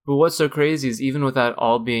 But what's so crazy is even with that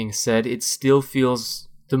all being said, it still feels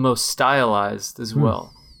the most stylized as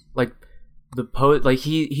well. Like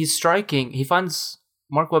he's striking.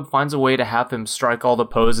 Mark Webb finds a way to have him strike all the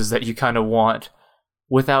poses that you kind of want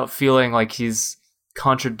without feeling like he's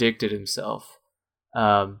contradicted himself.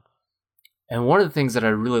 And one of the things that I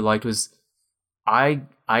really liked was I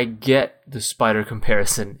get the spider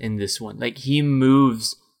comparison in this one. Like he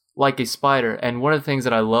moves like a spider, and one of the things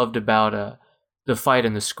that I loved about the fight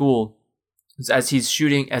in the school is as he's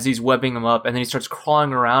shooting, as he's webbing him up, and then he starts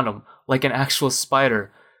crawling around him like an actual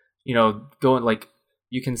spider. Going like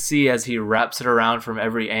you can see as he wraps it around from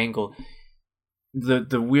every angle.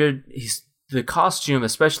 The costume,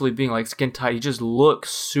 especially being like skin tight, he just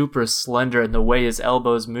looks super slender, and the way his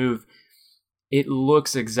elbows move, it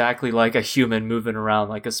looks exactly like a human moving around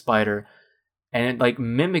like a spider, and like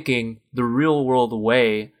mimicking the real world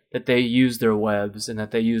way that they use their webs and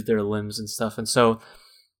that they use their limbs and stuff. And so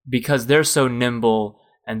because they're so nimble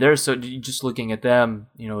and they're so, just looking at them,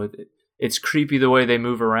 it's creepy the way they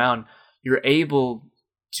move around. You're able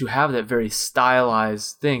to have that very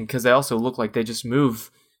stylized thing because they also look like they just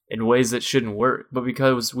move in ways that shouldn't work. But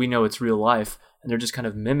because we know it's real life and they're just kind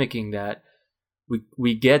of mimicking that,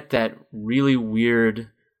 we get that really weird,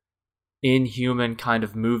 inhuman kind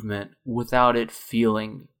of movement without it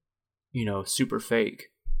feeling, super fake.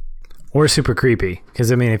 Or super creepy.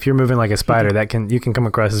 Because, if you're moving like a spider, you can come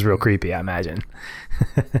across as real creepy, I imagine.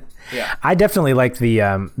 Yeah. I definitely like the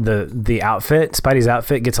outfit. Spidey's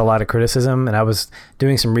outfit gets a lot of criticism, and I was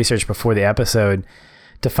doing some research before the episode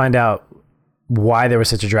to find out why there was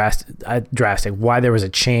such a drastic, why there was a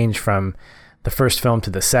change from the first film to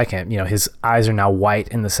the second. His eyes are now white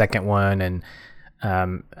in the second one, and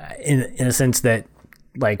in a sense that,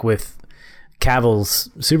 like with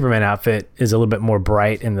Cavill's Superman outfit, is a little bit more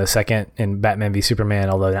bright in the second in Batman v Superman,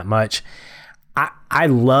 although not much. I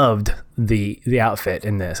loved the outfit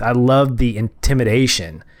in this. I loved the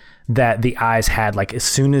intimidation that the eyes had. Like as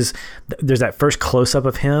soon as there's that first close up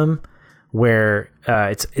of him where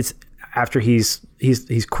it's after he's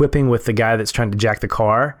quipping with the guy that's trying to jack the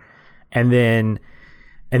car, and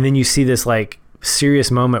then you see this like serious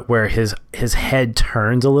moment where his head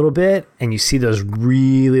turns a little bit, and you see those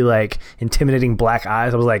really like intimidating black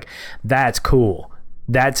eyes. I was like, that's cool.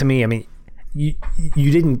 That to me, I mean, you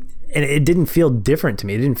didn't, and it didn't feel different to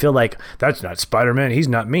me. It didn't feel like, that's not Spider-Man, he's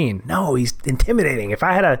not mean. No, he's intimidating. If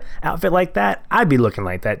I had an outfit like that, I'd be looking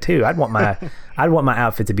like that too. I'd want my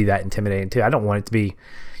outfit to be that intimidating too. I don't want it to be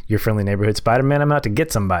your friendly neighborhood Spider-Man. I'm out to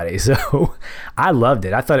get somebody. So I loved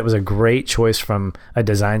it. I thought it was a great choice from a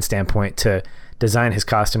design standpoint to design his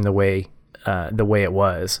costume the way it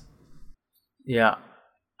was. Yeah.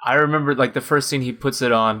 I remember like the first scene he puts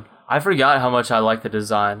it on. I forgot how much I liked the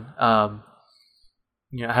design.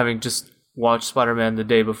 Having just watched Spider-Man the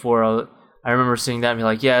day before, I remember seeing that and be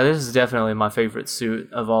like, yeah, this is definitely my favorite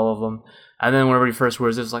suit of all of them. And then whenever he first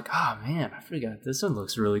wears it, was like, oh man, I forgot this one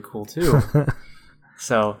looks really cool too.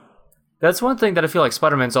 So that's one thing that I feel like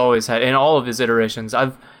Spider-Man's always had in all of his iterations.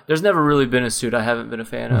 There's never really been a suit I haven't been a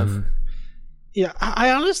fan of. Yeah,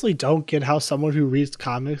 I honestly don't get how someone who reads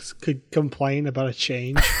comics could complain about a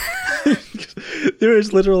change. There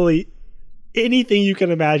is literally anything you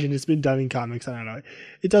can imagine has been done in comics. I don't know.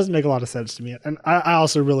 It doesn't make a lot of sense to me. And I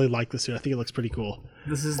also really like the suit. I think it looks pretty cool.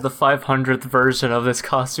 This is the 500th version of this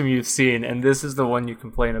costume you've seen, and this is the one you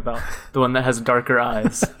complain about. The one that has darker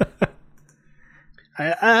eyes.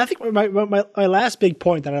 I think my last big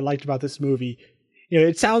point that I liked about this movie,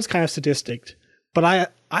 it sounds kind of sadistic,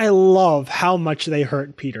 but I love how much they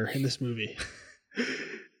hurt Peter in this movie.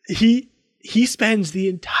 He spends the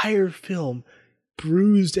entire film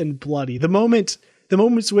bruised and bloody. The moments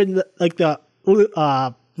when the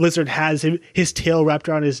lizard has his tail wrapped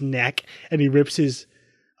around his neck and he rips his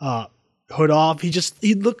hood off,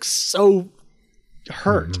 he looks so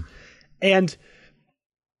hurt. And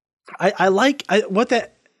I like what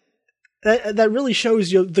that really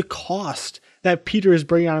shows the cost that Peter is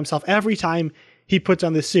bringing on himself every time he puts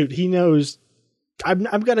on this suit. He knows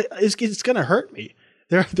it's gonna hurt me.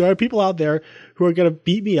 There are people out there who are gonna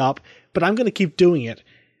beat me up, but I'm gonna keep doing it.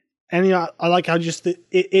 And I like how just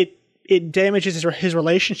it damages his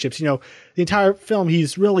relationships. The entire film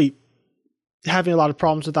he's really having a lot of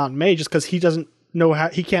problems with Aunt May just because he doesn't know how,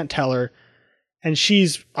 he can't tell her. And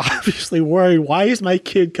she's obviously worried, why is my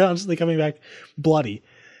kid constantly coming back bloody?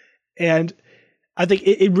 And I think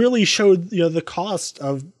it really showed, the cost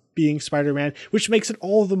of being Spider-Man, which makes it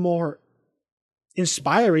all the more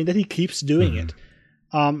inspiring that he keeps doing it.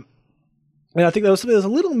 And I think that was something that was a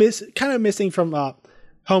little missing from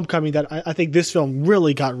Homecoming that I think this film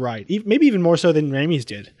really got right. Maybe even more so than Raimi's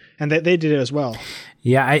did. And they did it as well.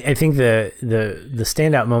 Yeah, I think the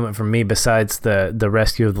standout moment for me, besides the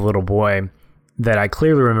rescue of the little boy, that I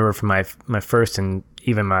clearly remember from my first and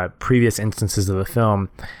even my previous instances of the film,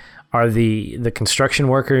 are the construction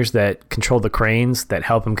workers that control the cranes that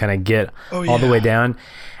help him kind of get all the way down.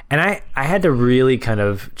 And I had to really kind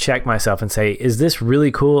of check myself and say, is this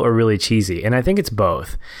really cool or really cheesy? And I think it's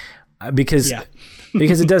both, because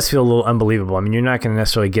it does feel a little unbelievable. I mean, you're not going to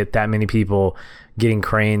necessarily get that many people getting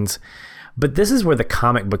cranes, but this is where the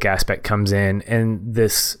comic book aspect comes in, and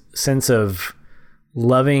this sense of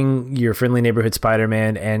loving your friendly neighborhood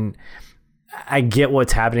Spider-Man. And I get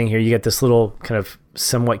what's happening here. You get this little kind of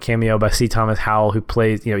somewhat cameo by C. Thomas Howell, who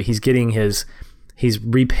plays, he's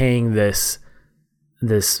repaying this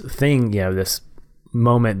thing, this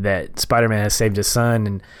moment that Spider-Man has saved his son.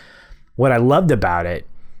 And what I loved about it,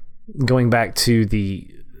 going back to the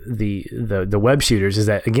web shooters, is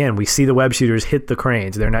that, again, we see the web shooters hit the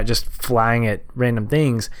cranes. They're not just flying at random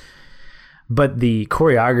things, but the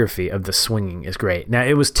choreography of the swinging is great. Now,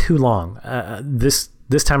 it was too long. This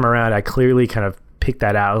time around, I clearly kind of picked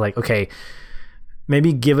that out. I was like, okay,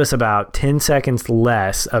 maybe give us about 10 seconds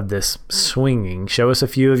less of this swinging. Show us a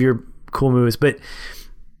few of your cool moves. But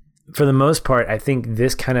for the most part, I think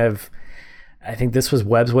this was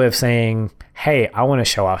Webb's way of saying, hey, I want to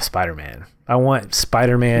show off Spider-Man. I want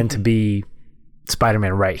Spider-Man to be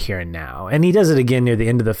Spider-Man right here and now. And he does it again near the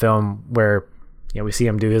end of the film where, we see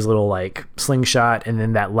him do his little like slingshot, and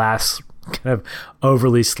then that last kind of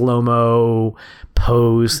overly slow-mo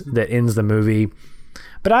pose that ends the movie.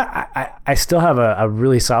 But I still have a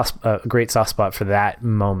really great soft spot for that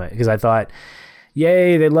moment, because I thought,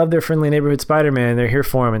 yay, they love their friendly neighborhood Spider-Man. They're here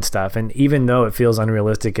for him and stuff. And even though it feels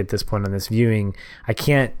unrealistic at this point on this viewing, I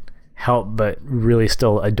can't help but really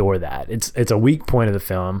still adore that. It's a weak point of the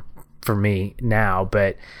film for me now,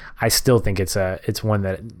 but I still think it's one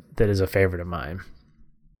that is a favorite of mine.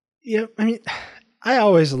 Yeah, I mean, I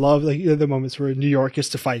always love the moments where New York is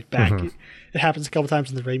to fight back. It happens a couple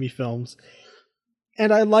times in the Raimi films.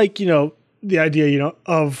 And I like, the idea,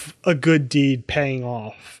 of a good deed paying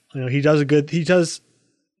off. He does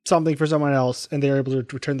something for someone else, and they're able to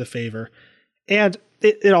return the favor. And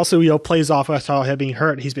it also, plays off with how him being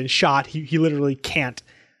hurt. He's been shot. He literally can't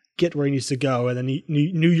get where he needs to go. And then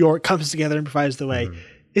New York comes together and provides the way.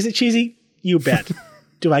 Is it cheesy? You bet.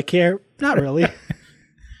 Do I care? Not really.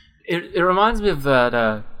 It reminds me of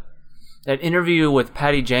that interview with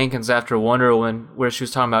Patty Jenkins after Wonder Woman, where she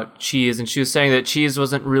was talking about cheese, and she was saying that cheese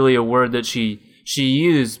wasn't really a word that she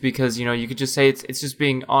used because, you could just say it's just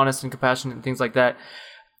being honest and compassionate and things like that.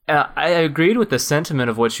 And I agreed with the sentiment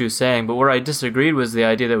of what she was saying, but where I disagreed was the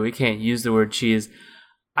idea that we can't use the word cheese.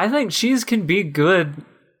 I think cheese can be good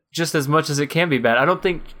just as much as it can be bad. I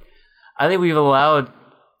think we've allowed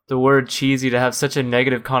the word cheesy to have such a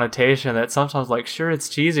negative connotation that sometimes, sure, it's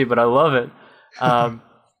cheesy, but I love it.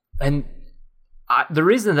 And the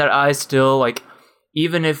reason that I still,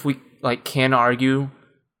 even if we, can argue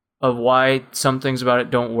of why some things about it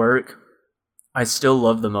don't work, I still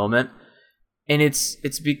love the moment. And it's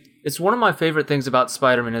one of my favorite things about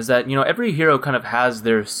Spider-Man is that, every hero kind of has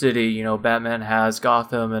their city. Batman has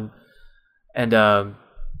Gotham and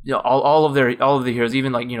all of the heroes,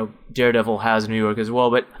 even Daredevil has New York as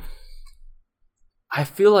well. But I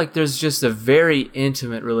feel like there's just a very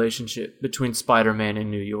intimate relationship between Spider-Man and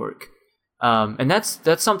New York. And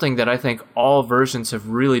that's something that I think all versions have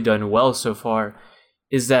really done well so far,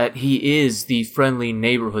 is that he is the friendly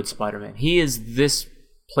neighborhood Spider-Man. He is this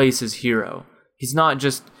place's hero. He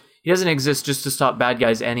doesn't exist just to stop bad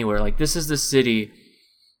guys anywhere. This is the city,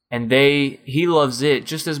 and he loves it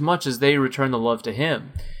just as much as they return the love to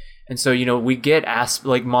him. And so, we get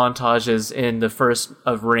montages in the first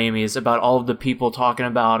of Raimi's about all of the people talking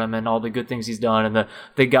about him and all the good things he's done, and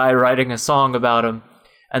the guy writing a song about him.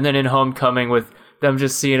 And then in Homecoming, with them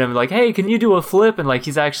just seeing him hey, can you do a flip? And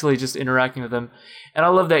he's actually just interacting with them. And I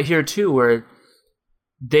love that here too, where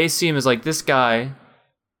they see him as this guy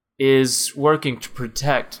is working to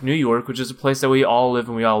protect New York, which is a place that we all live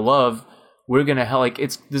and we all love. We're gonna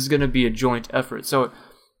this is gonna be a joint effort. So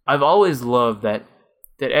I've always loved that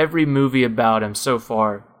every movie about him so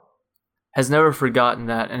far has never forgotten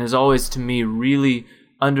that, and has always, to me, really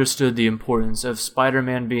understood the importance of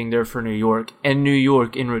Spider-Man being there for New York, and New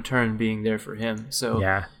York in return being there for him. So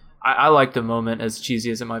yeah, I like the moment, as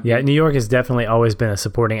cheesy as it might be. Yeah, New York has definitely always been a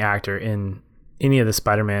supporting actor in any of the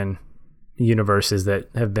Spider-Man universes that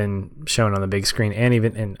have been shown on the big screen, and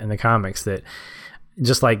even in the comics. That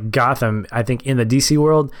just like Gotham, I think in the DC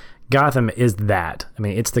world, Gotham is that. I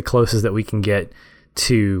mean, it's the closest that we can get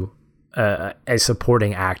to a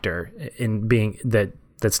supporting actor in being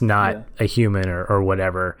that's not a human or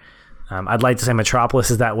whatever. I'd like to say Metropolis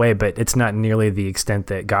is that way, but it's not nearly the extent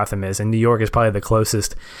that Gotham is. And New York is probably the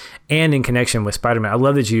closest, and in connection with Spider-Man. I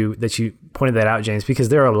love that you pointed that out, James, because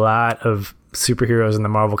there are a lot of superheroes in the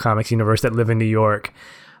Marvel Comics universe that live in New York,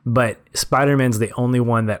 but Spider-Man's the only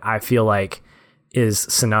one that I feel like is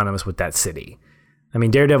synonymous with that city. I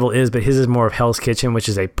mean, Daredevil is, but his is more of Hell's Kitchen, which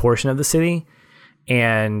is a portion of the city.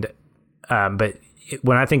 And but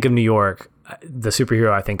when I think of New York, the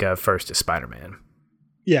superhero I think of first is Spider-Man.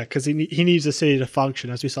 Yeah, because he needs the city to function,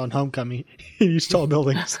 as we saw in Homecoming. He needs tall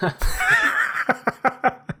buildings.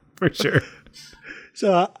 For sure.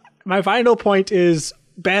 So my final point is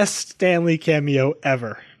best Stan Lee cameo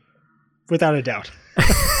ever, without a doubt.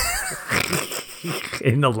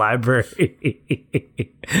 In the library.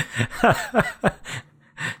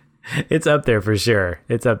 It's up there for sure.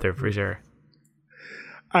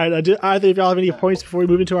 All right, either of y'all have any points before we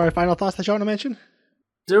move into our final thoughts that you want to mention?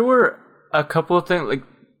 There were a couple of things,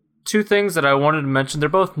 two things that I wanted to mention. They're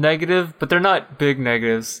both negative, but they're not big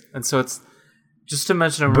negatives. And so it's just to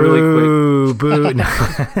mention them really quick. Boo. No.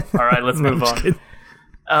 All right, let's move on.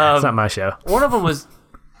 It's not my show. One of them was,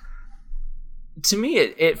 to me,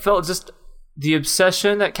 it felt just the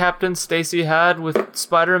obsession that Captain Stacy had with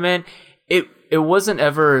Spider-Man. It wasn't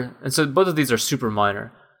ever, and so both of these are super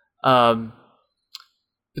minor.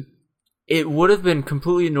 It would have been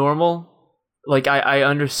completely normal. I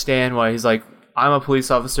understand why he's I'm a police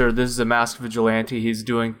officer. This is a masked vigilante. He's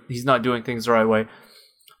not doing things the right way.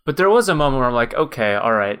 But there was a moment where I'm okay,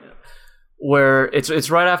 all right, where it's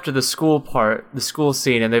right after the school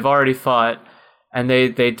scene, and they've already fought, and they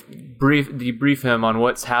debrief him on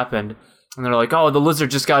what's happened, and they're oh, the lizard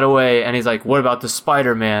just got away, and he's what about the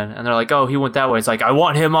Spider-Man? And they're oh, he went that way. It's I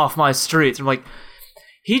want him off my streets. I'm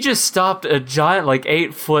he just stopped a giant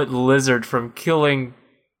 8-foot lizard from killing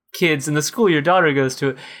kids in the school your daughter goes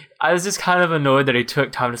to. I was just kind of annoyed that he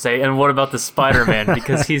took time to say, and what about the Spider-Man?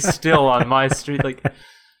 Because he's still on my street.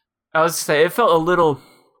 I was saying, it felt a little,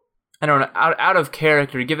 I don't know, out of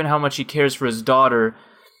character, given how much he cares for his daughter.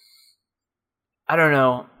 I don't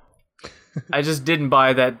know. I just didn't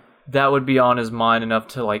buy that would be on his mind enough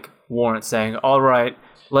to like warrant saying, all right,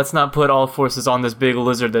 let's not put all forces on this big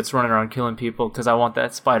lizard that's running around killing people because I want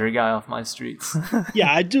that spider guy off my streets.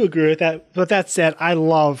 Yeah, I do agree with that. But that said, I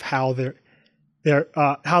love how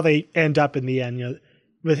how they end up in the end. You know,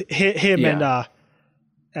 with him and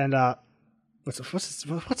what's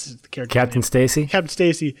his character? Captain Stacy. Captain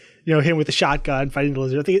Stacy. You know, him with the shotgun fighting the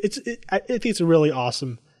lizard. I think it's a really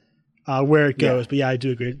awesome where it goes. Yeah. But yeah, I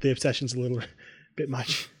do agree. The obsession's a little bit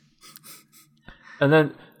much. And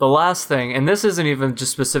then the last thing, and this isn't even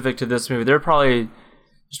just specific to this movie. There's probably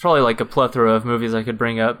like a plethora of movies I could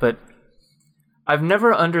bring up, but I've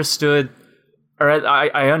never understood, or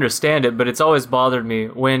I understand it, but it's always bothered me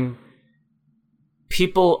when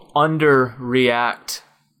people underreact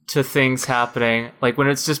to things happening. Like when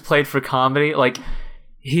it's just played for comedy, like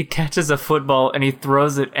he catches a football and he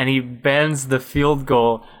throws it and he bends the field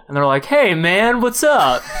goal, and they're like, "Hey man, what's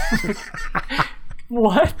up?"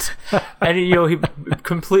 What? And he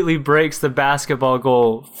completely breaks the basketball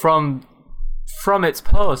goal from its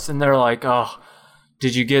post, and they're like, "Oh,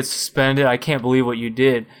 did you get suspended? I can't believe what you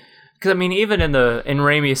did." Because I mean, even in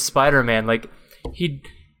Raimi's Spider-Man, like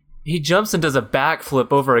he jumps and does a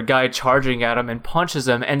backflip over a guy charging at him and punches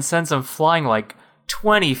him and sends him flying like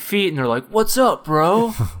 20 feet, and they're like, "What's up,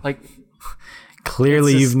 bro?" Like,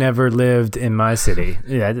 clearly you've never lived in my city.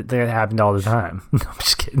 Yeah, that happened all the time. No, I'm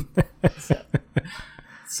just kidding.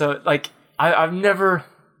 So like I've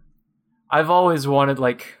always wanted,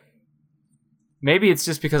 like, maybe it's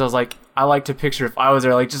just because I was like, I like to picture if I was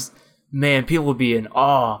there, like, just, man, people would be in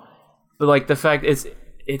awe. But like the fact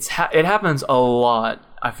it happens a lot,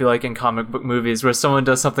 I feel like, in comic book movies where someone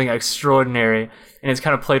does something extraordinary and it's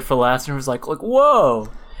kind of played for laughs, and it was like, whoa.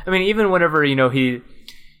 I mean, even whenever, you know,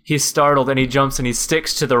 he's startled and he jumps and he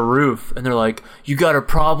sticks to the roof and they're like, "You got a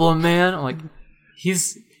problem, man?" I'm like,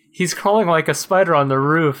 he's crawling like a spider on the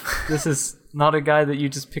roof. This is not a guy that you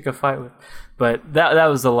just pick a fight with. But that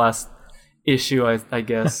was the last issue, I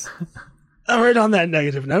guess. All right, on that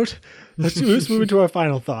negative note, let's move into our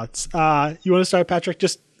final thoughts. You want to start, Patrick?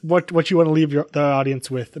 Just what you want to leave the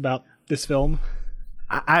audience with about this film?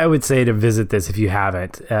 I would say to visit this if you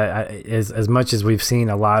haven't. As much as we've seen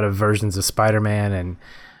a lot of versions of Spider-Man,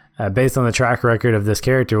 and based on the track record of this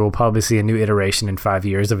character, we'll probably see a new iteration in 5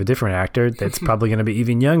 years of a different actor that's probably going to be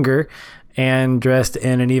even younger and dressed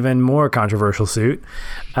in an even more controversial suit.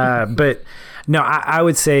 But no, I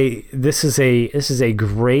would say this is a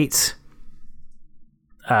great,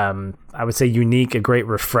 I would say unique, a great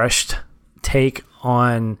refreshed take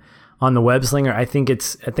on the web slinger. I think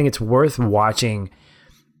it's worth watching,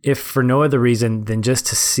 if for no other reason than just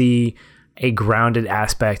to see a grounded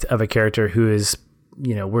aspect of a character who is,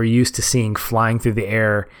 you know, we're used to seeing flying through the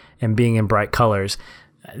air and being in bright colors.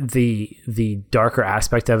 The darker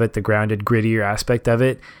aspect of it, the grounded, grittier aspect of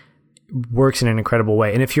it, works in an incredible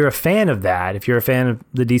way. And if you're a fan of that, if you're a fan of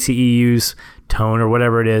the DCEU's tone or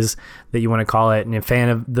whatever it is that you want to call it, and a fan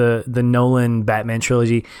of the Nolan Batman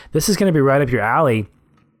trilogy, this is going to be right up your alley.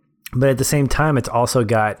 But at the same time, it's also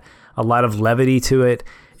got a lot of levity to it.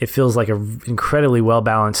 It feels like an incredibly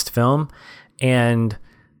well-balanced film. And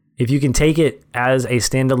if you can take it as a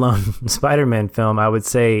standalone Spider-Man film, I would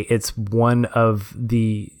say it's one of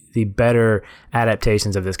the better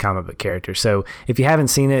adaptations of this comic book character. So if you haven't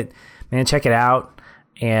seen it, man, check it out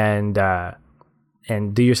and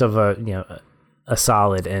do yourself a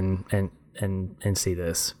solid and see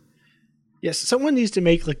this. Yes, someone needs to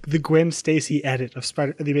make like the Gwen Stacy edit of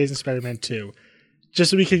The Amazing Spider-Man 2, just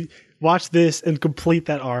so we can watch this and complete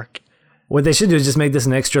that arc. What they should do is just make this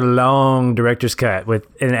an extra long director's cut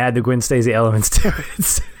and add the Gwen Stacy elements to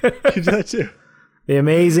it. You do that too. The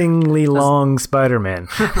amazingly long Spider-Man.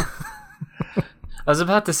 I was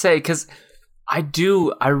about to say, because I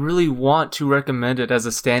really want to recommend it as a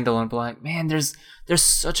standalone, but like, man, there's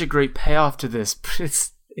such a great payoff to this, but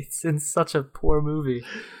it's in such a poor movie.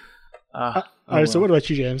 All right, so what about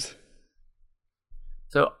you, James?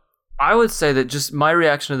 So I would say that just my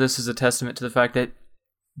reaction to this is a testament to the fact that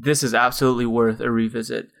this is absolutely worth a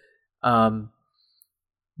revisit.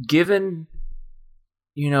 Given,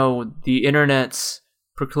 the internet's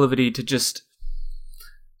proclivity to just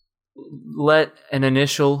let an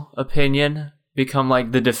initial opinion become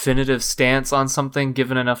like the definitive stance on something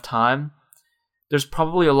given enough time, there's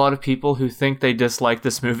probably a lot of people who think they dislike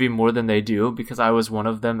this movie more than they do, because I was one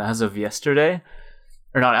of them as of yesterday.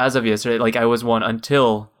 Or not as of yesterday, like I was one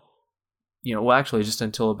until, just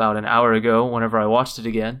until about an hour ago whenever I watched it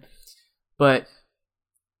again. But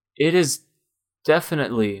it is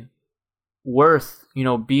definitely worth,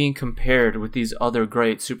 being compared with these other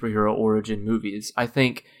great superhero origin movies. I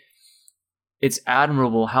think it's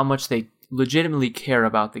admirable how much they legitimately care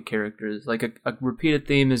about the characters. Like a repeated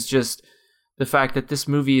theme is just the fact that this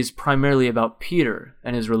movie is primarily about Peter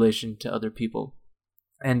and his relation to other people.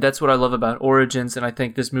 And that's what I love about Origins, and I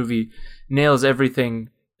think this movie nails everything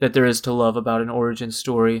that there is to love about an origin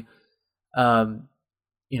story. Don't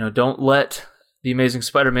let The Amazing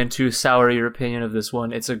Spider-Man 2 sour your opinion of this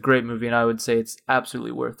one. It's a great movie, and I would say it's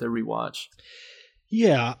absolutely worth a rewatch.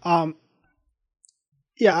 Yeah.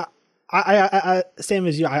 I same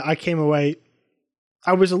as you. I came away.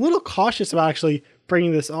 I was a little cautious about actually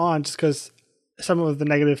bringing this on, just because some of the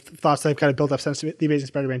negative thoughts that I've kind of built up since The Amazing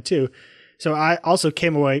Spider-Man 2. So I also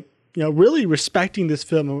came away, really respecting this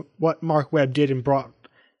film and what Mark Webb did and brought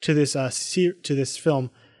to this film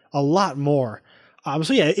a lot more.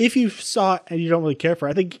 So yeah, if you saw it and you don't really care for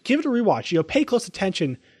it, I think give it a rewatch. Pay close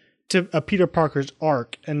attention to Peter Parker's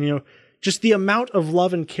arc, and just the amount of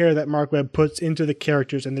love and care that Mark Webb puts into the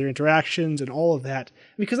characters and their interactions and all of that.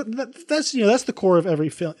 Because that's the core of every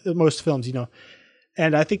film, most films,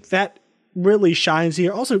 and I think that really shines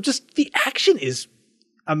here. Also, just the action is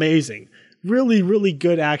amazing. Really, really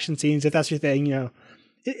good action scenes. If that's your thing,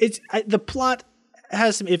 the plot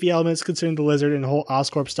has some iffy elements concerning the Lizard and the whole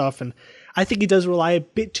Oscorp stuff, and I think it does rely a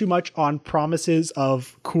bit too much on promises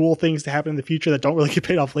of cool things to happen in the future that don't really get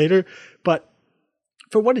paid off later. But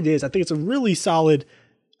for what it is, I think it's a really solid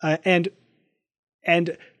and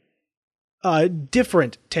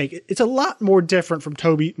different take. It's a lot more different from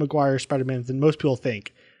Tobey Maguire's Spider-Man than most people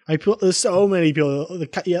think. There's so many people.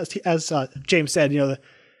 As James said,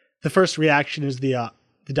 the first reaction is the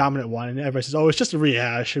dominant one, and everybody says, "Oh, it's just a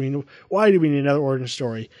rehash." I mean, why do we need another origin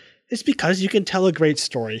story? It's because you can tell a great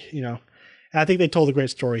story, And I think they told a great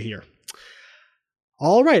story here.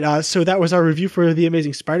 All right, so that was our review for The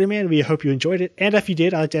Amazing Spider-Man. We hope you enjoyed it, and if you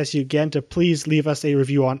did, I'd like to ask you again to please leave us a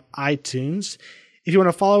review on iTunes. If you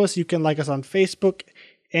want to follow us, you can like us on Facebook,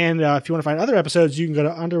 and if you want to find other episodes, you can go to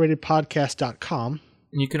underratedpodcast.com.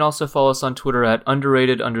 And you can also follow us on Twitter at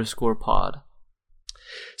underrated_pod.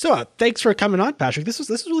 So thanks for coming on, Patrick. This was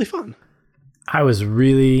really fun. I was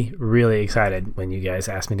really, really excited when you guys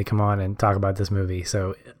asked me to come on and talk about this movie.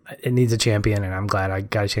 So it needs a champion, and I'm glad I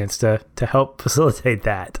got a chance to help facilitate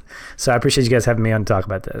that. So I appreciate you guys having me on to talk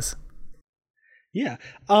about this. Yeah.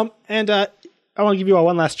 And I want to give you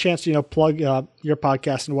one last chance to plug your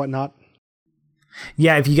podcast and whatnot.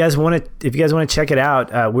 Yeah, if you guys want to check it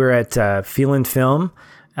out, we're at Feelin Film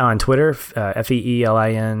on Twitter,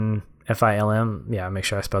 FeelinFilm. Yeah, make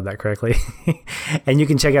sure I spelled that correctly. And you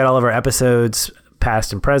can check out all of our episodes,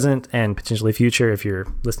 past and present, and potentially future if you're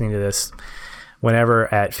listening to this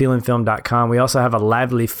whenever, at feelinfilm.com. We also have a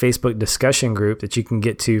lively Facebook discussion group that you can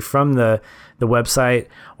get to from the website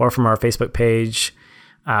or from our Facebook page.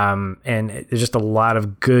 And there's just a lot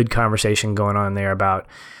of good conversation going on there about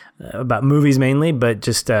movies mainly, but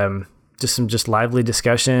just some lively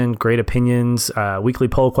discussion, great opinions, weekly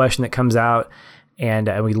poll question that comes out. And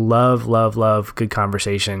we love good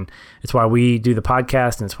conversation. It's why we do the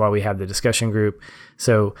podcast, and it's why we have the discussion group.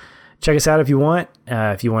 So check us out if you want.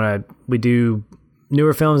 We do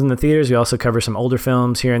newer films in the theaters. We also cover some older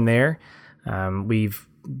films here and there. We've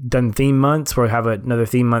done theme months. We'll have another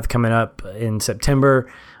theme month coming up in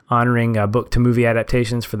September, honoring book to movie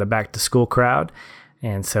adaptations for the back to school crowd.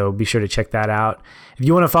 And so be sure to check that out. If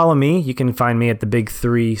you want to follow me, you can find me at the big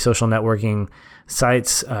three social networking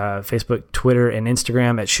sites, Facebook, Twitter, and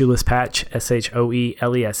Instagram at Shoeless Patch,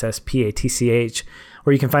 ShoelessPatch,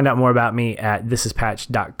 or you can find out more about me at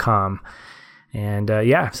thisispatch.com. And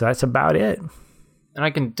so that's about it. And I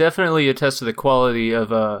can definitely attest to the quality of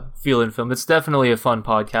Feelin Film. It's definitely a fun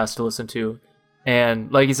podcast to listen to.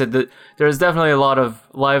 And like you said, there's definitely a lot of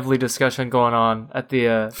lively discussion going on at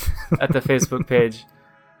the Facebook page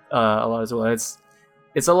a lot as well.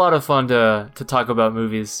 It's a lot of fun to talk about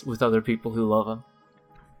movies with other people who love them.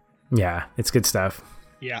 Yeah, it's good stuff.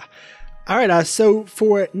 Yeah. All right. So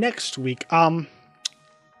for next week, I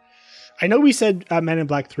know we said Men in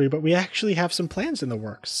Black 3, but we actually have some plans in the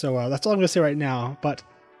works. So that's all I'm going to say right now. But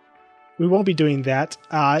we won't be doing that.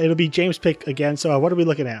 It'll be James' pick again. So what are we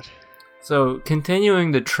looking at? So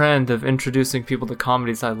continuing the trend of introducing people to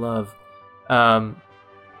comedies I love, and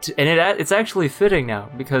it's actually fitting now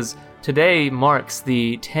because today marks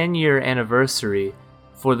the 10-year anniversary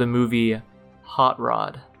for the movie Hot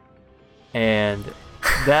Rod. And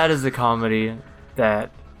that is a comedy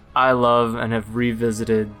that I love and have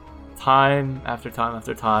revisited time after time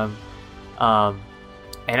after time.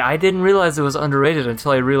 And I didn't realize it was underrated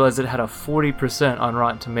until I realized it had a 40% on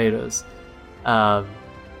Rotten Tomatoes.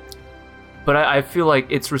 But I feel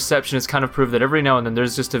like its reception has kind of proved that every now and then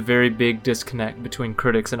there's just a very big disconnect between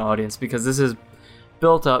critics and audience, because this is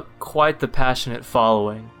built up quite the passionate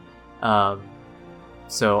following.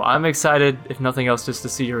 So I'm excited, if nothing else, just to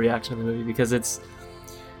see your reaction to the movie, because it's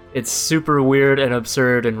super weird and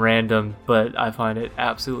absurd and random, but I find it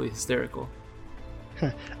absolutely hysterical.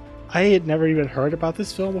 I had never even heard about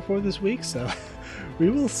this film before this week, so we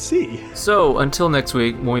will see. So until next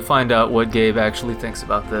week, when we find out what Gabe actually thinks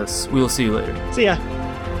about this, we will see you later. See ya.